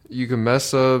 you can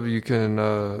mess up, you can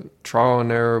trial and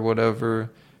error,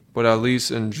 whatever, but at least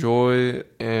enjoy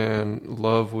and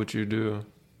love what you do.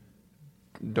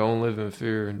 Don't live in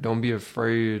fear. Don't be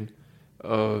afraid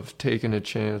of taking a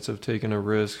chance, of taking a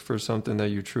risk for something that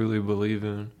you truly believe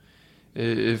in.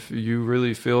 If you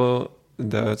really feel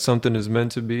that something is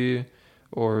meant to be,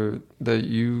 or that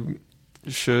you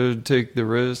should take the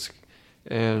risk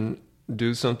and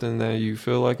do something that you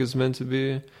feel like is meant to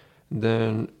be,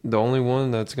 then the only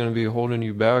one that's going to be holding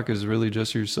you back is really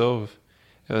just yourself.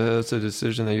 That's a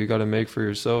decision that you got to make for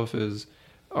yourself is,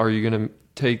 are you going to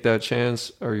take that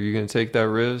chance? Are you going to take that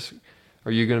risk?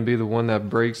 Are you going to be the one that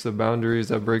breaks the boundaries,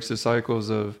 that breaks the cycles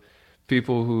of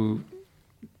people who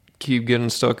keep getting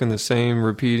stuck in the same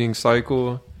repeating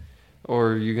cycle? Or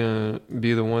are you going to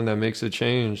be the one that makes a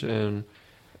change and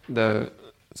that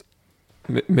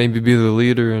maybe be the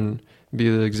leader and be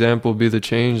the example, be the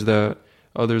change that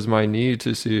others might need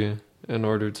to see in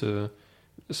order to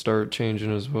start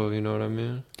changing as well, you know what I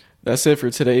mean? That's it for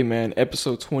today, man.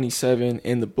 Episode 27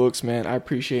 in the books, man. I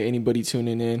appreciate anybody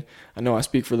tuning in. I know I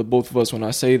speak for the both of us when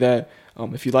I say that.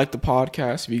 If you like the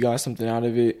podcast, if you got something out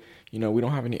of it, we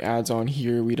don't have any ads on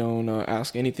here. We don't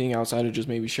ask anything outside of just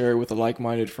maybe share it with a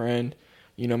like-minded friend.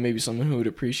 Maybe someone who would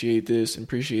appreciate this and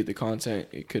appreciate the content.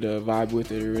 It could vibe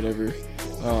with it or whatever.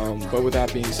 But with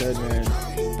that being said, man,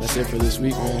 that's it for this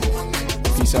week, man.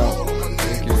 Peace out.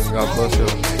 Thank you. God bless you.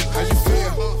 How you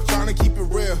feel? Trying to keep it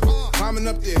real. Climbing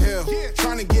up the hill.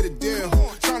 Trying to get a deal.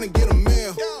 Trying to get a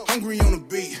meal. Hungry on the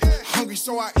beat. Hungry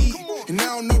so I eat. And I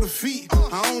don't know the feet.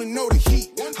 I only know the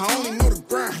heat. I only know the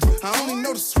grind. I only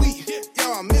know the sweet.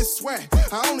 Yo, I miss sweat.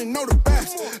 I only know the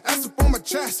best. That's up on my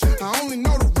chest. I only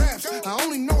know the reps. I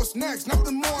only know what's next.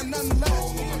 Nothing more, nothing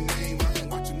less.